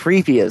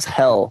creepy as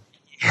hell.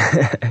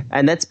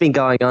 And that's been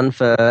going on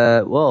for,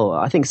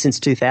 I think since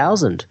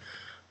 2000.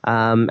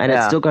 And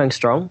it's still going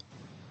strong.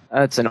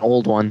 That's an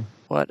old one.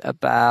 What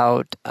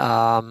about,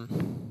 let's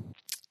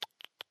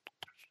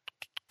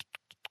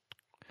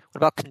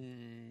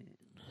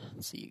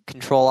see,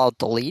 Control Alt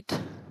Delete?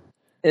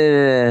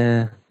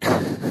 Yeah.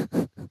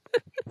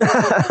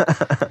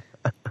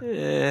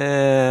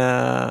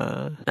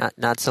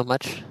 Not so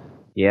much.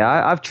 Yeah,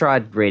 I've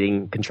tried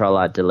reading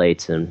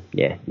Control-Alt-Delete and,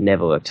 yeah,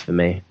 never worked for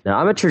me. No,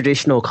 I'm a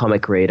traditional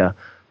comic reader.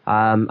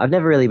 I've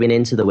never really been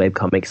into the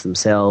webcomics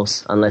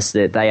themselves, unless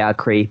they are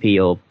creepy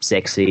or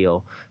sexy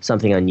or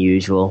something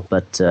unusual.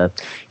 But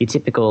your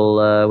typical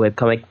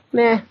webcomic,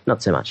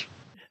 not so much.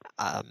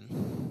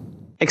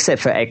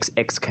 Except for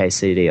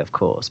XKCD, of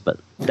course, but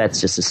that's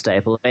just a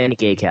staple of any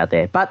geek out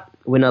there. But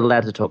we're not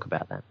allowed to talk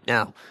about that.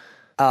 No.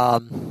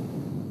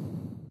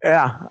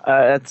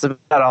 That's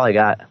about all I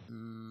got.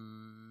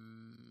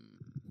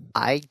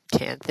 I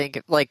can't think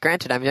of,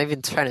 granted, I'm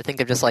even trying to think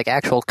of just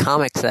actual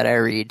comics that I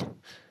read.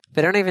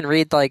 But I don't even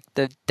read I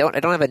don't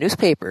have a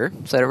newspaper,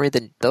 so I don't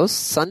read those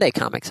Sunday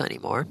comics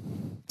anymore.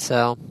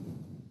 So,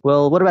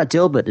 well, what about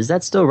Dilbert? Is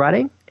that still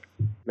running?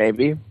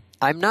 Maybe.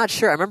 I'm not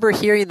sure. I remember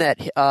hearing that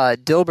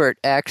Dilbert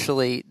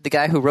the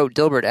guy who wrote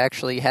Dilbert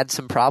actually had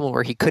some problem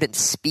where he couldn't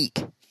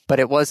speak, but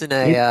it wasn't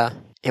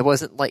it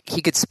wasn't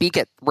he could speak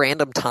at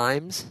random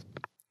times.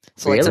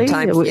 So really?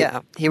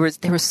 Sometimes,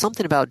 there was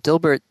something about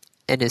Dilbert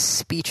and his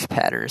speech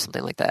pattern or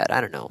something like that.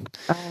 I don't know.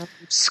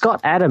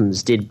 Scott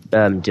Adams did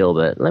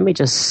Dilbert. Let me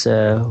just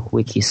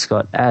wiki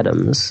Scott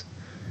Adams.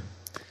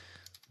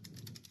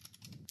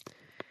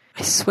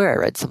 I swear I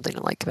read something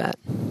like that.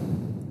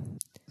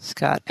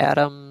 Scott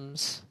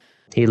Adams.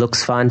 He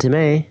looks fine to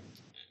me.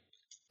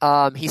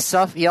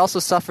 He also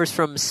suffers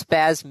from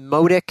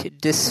spasmodic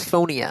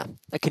dysphonia,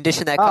 a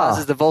condition that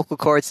causes the vocal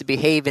cords to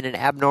behave in an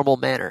abnormal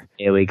manner.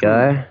 Here we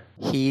go.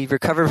 He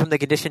recovered from the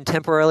condition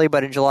temporarily,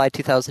 but in July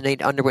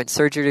 2008 underwent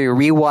surgery to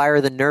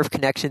rewire the nerve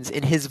connections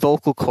in his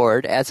vocal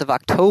cord. As of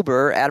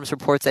October, Adams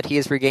reports that he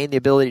has regained the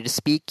ability to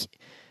speak,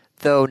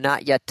 though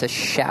not yet to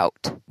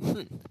shout.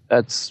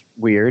 That's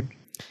weird.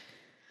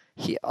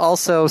 He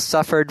also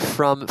suffered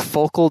from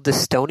focal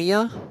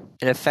dystonia.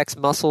 It affects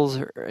muscles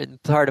in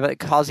part of it,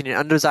 causing an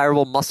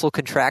undesirable muscle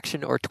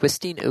contraction or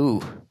twisting.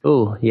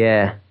 Ooh,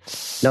 yeah.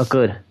 Not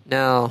good.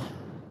 No.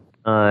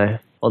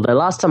 Although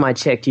last time I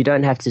checked, you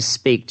don't have to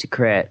speak to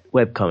create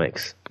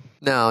webcomics.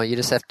 No, you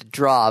just have to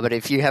draw. But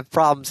if you have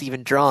problems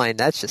even drawing,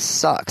 that just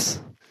sucks.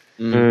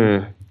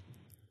 Yeah,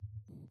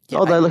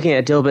 although looking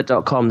at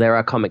Dilbert.com, there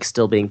are comics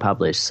still being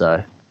published,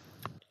 so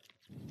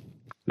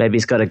maybe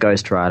he's got a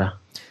ghostwriter.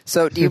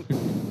 So do you...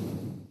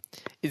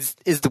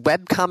 Is the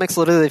web comics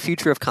literally the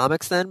future of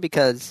comics then?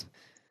 Because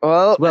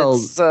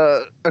it's,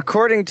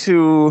 according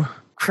to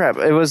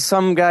it was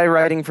some guy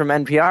writing from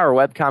NPR.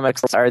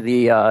 Webcomics are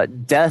the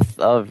death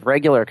of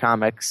regular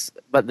comics,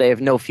 but they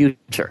have no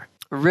future.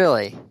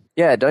 Really?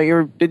 Yeah,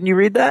 didn't you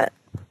read that?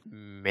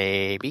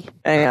 Maybe.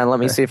 Hang on, let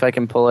me see if I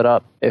can pull it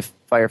up. If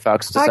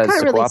Firefox decides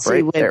to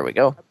cooperate, there we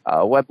go.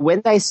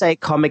 When they say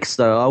comics,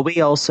 though, are we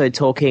also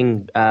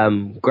talking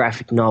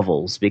graphic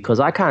novels?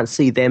 Because I can't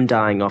see them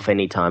dying off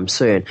anytime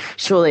soon.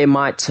 Surely it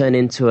might turn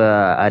into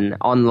an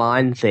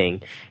online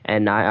thing.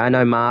 And I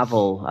know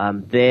Marvel,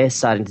 they're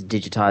starting to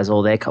digitize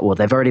all their... Well,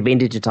 they've already been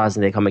digitizing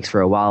their comics for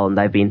a while, and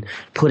they've been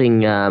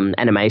putting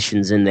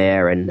animations in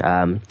there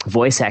and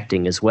voice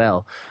acting as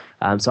well.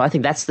 So I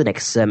think that's the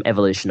next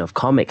evolution of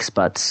comics,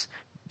 but...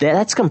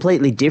 That's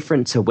completely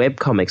different to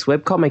webcomics.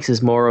 Webcomics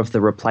is more of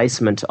the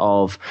replacement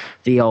of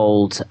the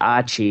old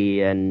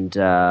Archie and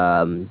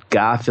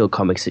Garfield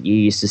comics that you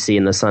used to see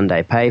in the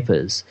Sunday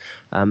papers.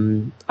 I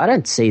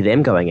don't see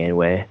them going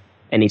anywhere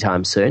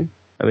anytime soon.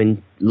 I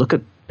mean, look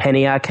at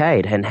Penny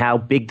Arcade and how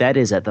big that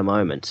is at the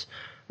moment.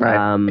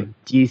 Right.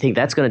 Do you think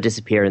that's going to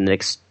disappear in the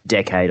next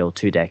decade or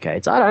 2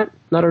 decades? I don't.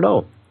 Not at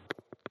all.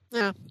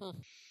 Yeah.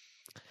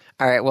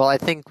 All right, well, I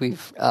think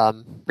we've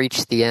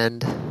reached the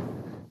end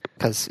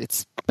because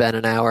it's been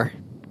an hour.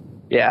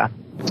 Yeah.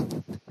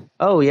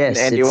 Oh, yes.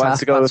 And Andy wants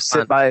to go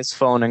sit by his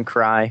phone and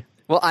cry.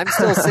 Well, I'm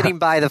still sitting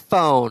by the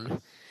phone.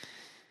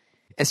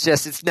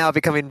 It's now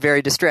becoming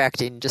very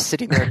distracting, just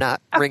sitting there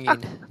not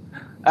ringing.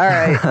 All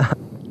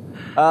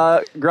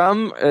right.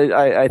 Grum,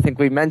 I think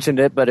we mentioned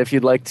it, but if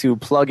you'd like to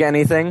plug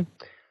anything.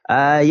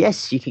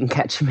 Yes, you can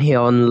catch me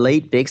on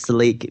Elite Bix,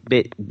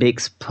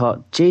 Bix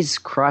Pod. Jesus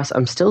Christ,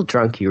 I'm still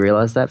drunk. You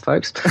realize that,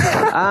 folks?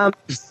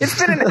 It's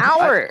been an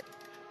hour.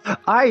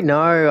 I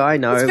know.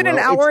 It's been an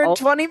hour and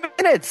 20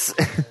 minutes.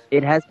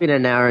 It has been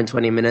an hour and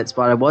 20 minutes,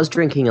 but I was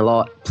drinking a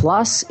lot.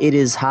 Plus, it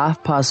is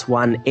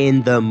 1:30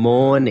 in the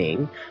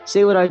morning.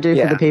 See what I do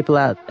for the people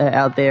out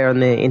there on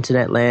the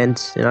internet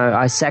land? You know,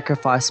 I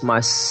sacrifice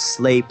my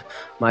sleep,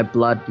 my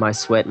blood, my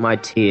sweat, my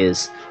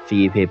tears for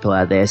you people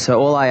out there.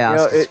 So all I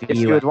ask is for if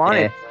you would want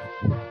it.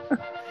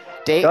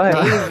 Dave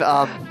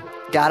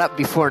got up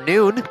before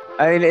noon.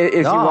 I mean, if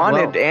you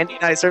wanted, Andy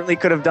and I certainly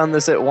could have done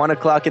this at 1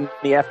 o'clock in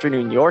the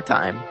afternoon your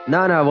time.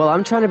 No, well,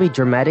 I'm trying to be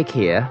dramatic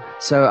here.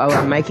 So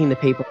I'm making the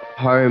people at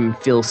home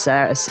feel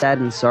sad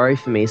and sorry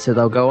for me, so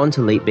they'll go on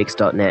to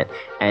leapbix.net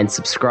and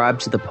subscribe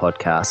to the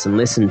podcast and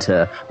listen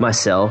to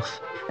myself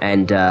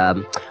and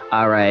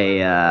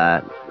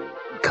RA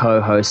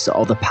co-hosts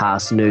of The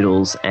Past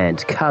Noodles and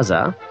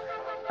Kaza.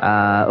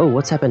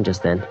 What's happened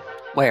just then?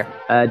 Where?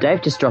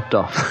 Dave just dropped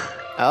off.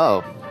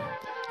 Oh.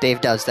 Dave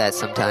does that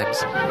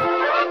sometimes.